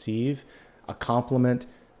receive a compliment.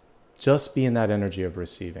 Just be in that energy of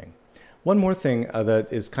receiving. One more thing that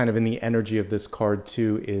is kind of in the energy of this card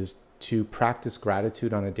too is to practice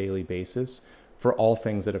gratitude on a daily basis for all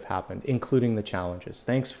things that have happened, including the challenges.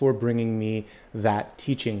 Thanks for bringing me that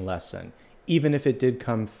teaching lesson. Even if it did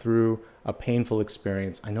come through a painful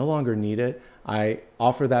experience, I no longer need it. I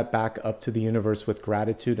offer that back up to the universe with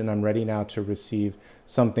gratitude, and I'm ready now to receive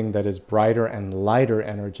something that is brighter and lighter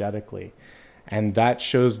energetically. And that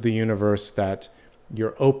shows the universe that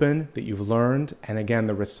you're open, that you've learned, and again,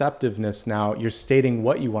 the receptiveness now, you're stating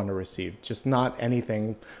what you want to receive, just not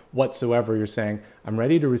anything whatsoever. You're saying, I'm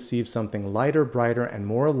ready to receive something lighter, brighter, and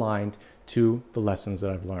more aligned to the lessons that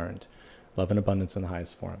I've learned. Love and abundance in the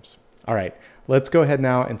highest forms. All right, let's go ahead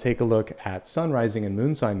now and take a look at sun, rising, and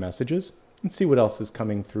moon sign messages and see what else is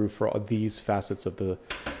coming through for these facets of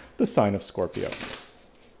the sign of Scorpio.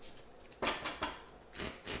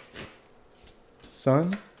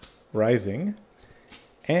 Sun, rising,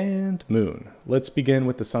 and moon. Let's begin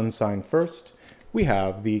with the sun sign first. We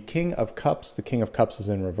have the King of Cups. The King of Cups is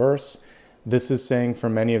in reverse. This is saying for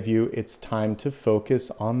many of you, it's time to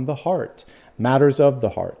focus on the heart, matters of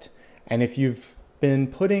the heart. And if you've been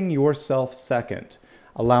putting yourself second,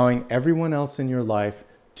 allowing everyone else in your life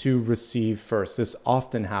to receive first. This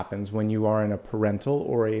often happens when you are in a parental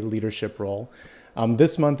or a leadership role.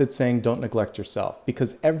 This month it's saying don't neglect yourself,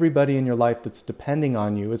 because everybody in your life that's depending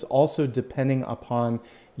on you is also depending upon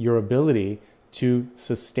your ability to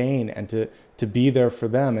sustain and to be there for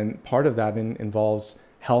them. And part of that involves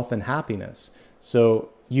health and happiness. So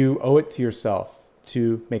you owe it to yourself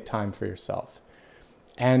to make time for yourself.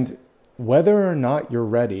 And whether or not you're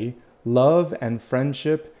ready, love and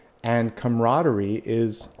friendship and camaraderie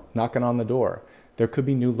is knocking on the door. There could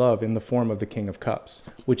be new love in the form of the King of Cups,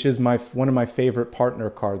 which is one of my favorite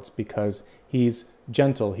partner cards, because he's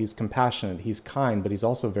gentle, he's compassionate, he's kind, but he's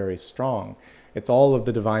also very strong. It's all of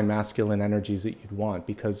the divine masculine energies that you'd want,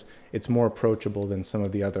 because it's more approachable than some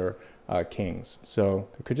of the other kings. So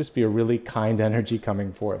there could just be a really kind energy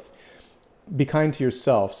coming forth. Be kind to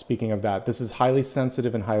yourself. Speaking of that, this is highly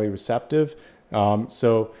sensitive and highly receptive.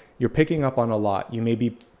 So you're picking up on a lot. You may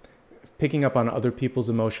be picking up on other people's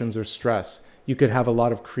emotions or stress. You could have a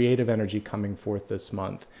lot of creative energy coming forth this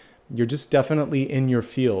month. You're just definitely in your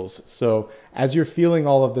feels. So as you're feeling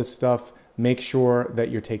all of this stuff, make sure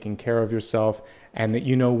that you're taking care of yourself and that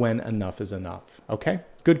you know when enough is enough. Okay?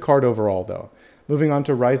 Good card overall, though. Moving on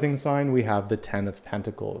to rising sign, we have the 10 of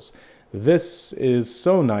Pentacles. This is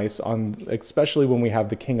so nice, especially when we have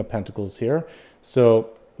the King of Pentacles here.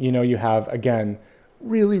 So, you have, again,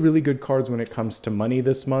 really, really good cards when it comes to money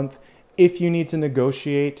this month. If you need to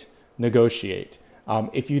negotiate, negotiate.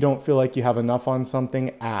 If you don't feel like you have enough on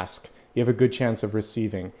something, ask. You have a good chance of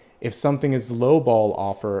receiving. If something is lowball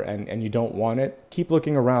offer and you don't want it, keep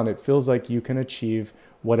looking around. It feels like you can achieve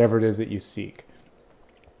whatever it is that you seek.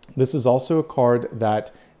 This is also a card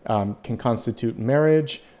that can constitute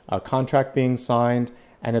marriage, a contract being signed,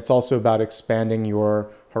 and it's also about expanding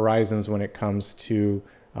your horizons when it comes to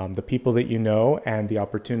the people that you know and the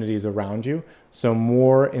opportunities around you. So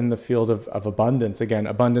more in the field of abundance. Again,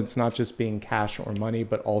 abundance not just being cash or money,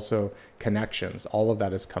 but also connections. All of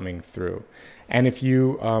that is coming through. And if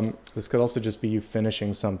you, this could also just be you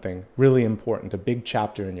finishing something really important, a big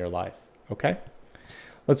chapter in your life. Okay?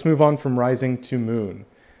 Let's move on from rising to moon.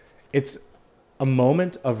 It's a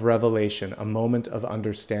moment of revelation, a moment of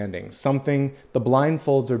understanding. Something, the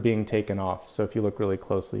blindfolds are being taken off. So if you look really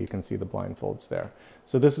closely, you can see the blindfolds there.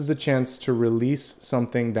 So this is a chance to release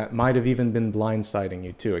something that might have even been blindsiding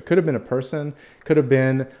you too. It could have been a person, could have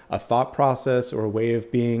been a thought process or a way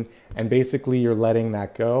of being, and basically you're letting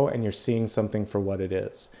that go and you're seeing something for what it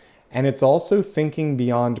is. And it's also thinking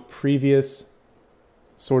beyond previous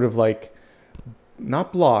sort of like,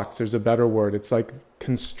 not blocks, there's a better word, it's like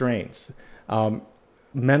constraints.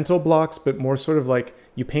 Mental blocks, but more sort of like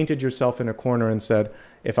you painted yourself in a corner and said,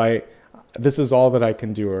 this is all that I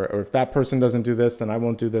can do, or if that person doesn't do this, then I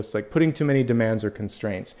won't do this, like putting too many demands or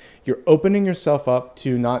constraints. You're opening yourself up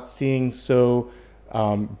to not seeing so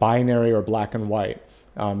binary or black and white.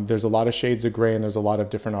 There's a lot of shades of gray and there's a lot of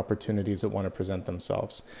different opportunities that want to present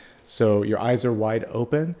themselves. So your eyes are wide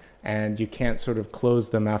open and you can't sort of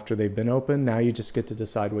close them after they've been open. Now you just get to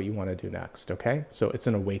decide what you want to do next, okay? So it's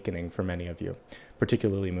an awakening for many of you,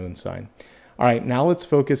 particularly moon sign. All right, now let's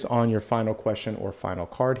focus on your final question or final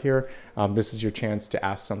card here. This is your chance to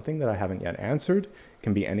ask something that I haven't yet answered. It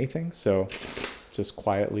can be anything, so just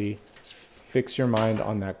quietly fix your mind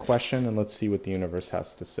on that question and let's see what the universe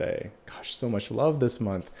has to say. Gosh, so much love this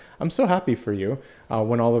month. I'm so happy for you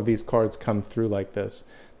when all of these cards come through like this.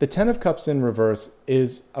 The 10 of Cups in reverse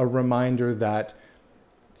is a reminder that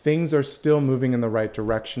things are still moving in the right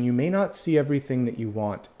direction. You may not see everything that you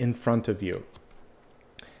want in front of you,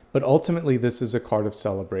 but ultimately this is a card of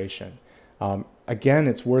celebration. Again,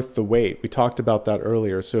 it's worth the wait. We talked about that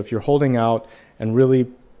earlier. So if you're holding out and really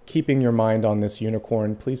keeping your mind on this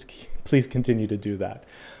unicorn, please continue to do that.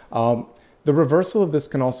 The reversal of this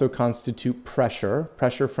can also constitute pressure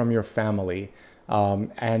from your family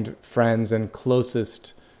and friends and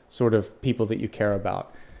closest sort of people that you care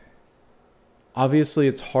about. Obviously,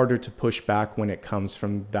 it's harder to push back when it comes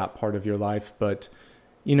from that part of your life, but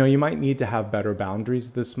you might need to have better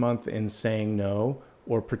boundaries this month in saying no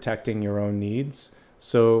or protecting your own needs.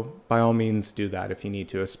 So by all means, do that if you need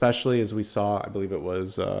to, especially as we saw, I believe it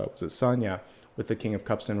was it Sonia with the King of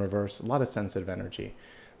Cups in reverse, a lot of sensitive energy.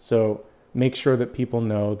 So make sure that people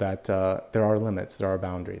know that there are limits, there are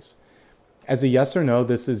boundaries. As a yes or no,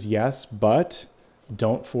 this is yes, but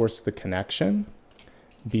don't force the connection.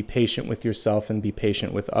 Be patient with yourself and be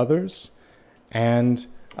patient with others. And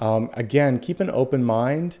again, keep an open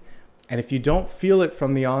mind. And if you don't feel it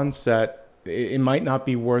from the onset, it might not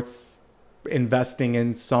be worth investing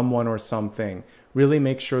in someone or something. Really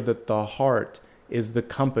make sure that the heart is the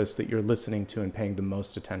compass that you're listening to and paying the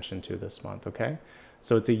most attention to this month, okay?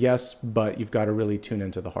 So it's a yes, but you've got to really tune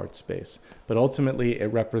into the heart space. But ultimately, it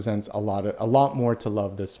represents a lot more to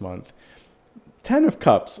love this month. 10 of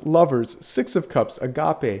Cups, lovers, 6 of Cups,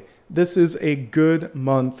 agape. This is a good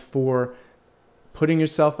month for putting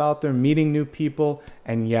yourself out there, meeting new people,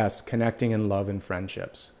 and yes, connecting in love and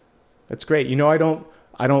friendships. That's great. You know,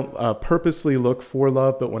 I don't purposely look for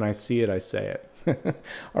love, but when I see it, I say it.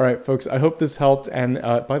 All right, folks, I hope this helped. And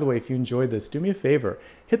by the way, if you enjoyed this, do me a favor,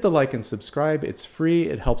 hit the like and subscribe. It's free.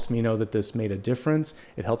 It helps me know that this made a difference.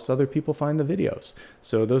 It helps other people find the videos.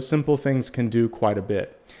 So those simple things can do quite a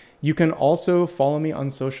bit. You can also follow me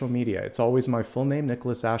on social media. It's always my full name,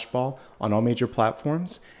 Nicholas Ashbaugh, on all major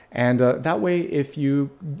platforms. And that way, if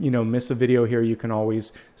you miss a video here, you can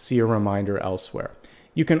always see a reminder elsewhere.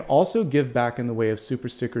 You can also give back in the way of super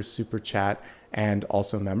stickers, super chat, and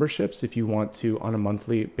also memberships if you want to, on a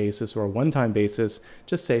monthly basis or a one-time basis,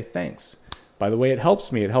 just say thanks. By the way, it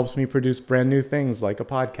helps me. It helps me produce brand new things like a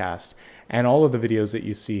podcast and all of the videos that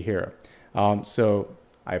you see here. So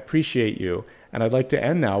I appreciate you. And I'd like to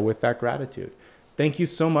end now with that gratitude. Thank you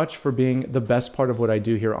so much for being the best part of what I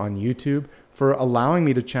do here on YouTube, for allowing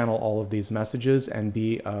me to channel all of these messages and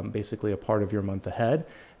be basically a part of your month ahead.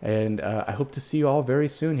 And I hope to see you all very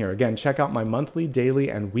soon here. Again, check out my monthly, daily,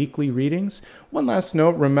 and weekly readings. One last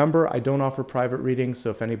note, remember, I don't offer private readings, so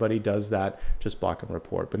if anybody does that, just block and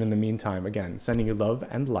report. But in the meantime, again, sending you love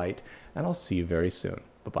and light, and I'll see you very soon.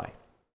 Bye-bye.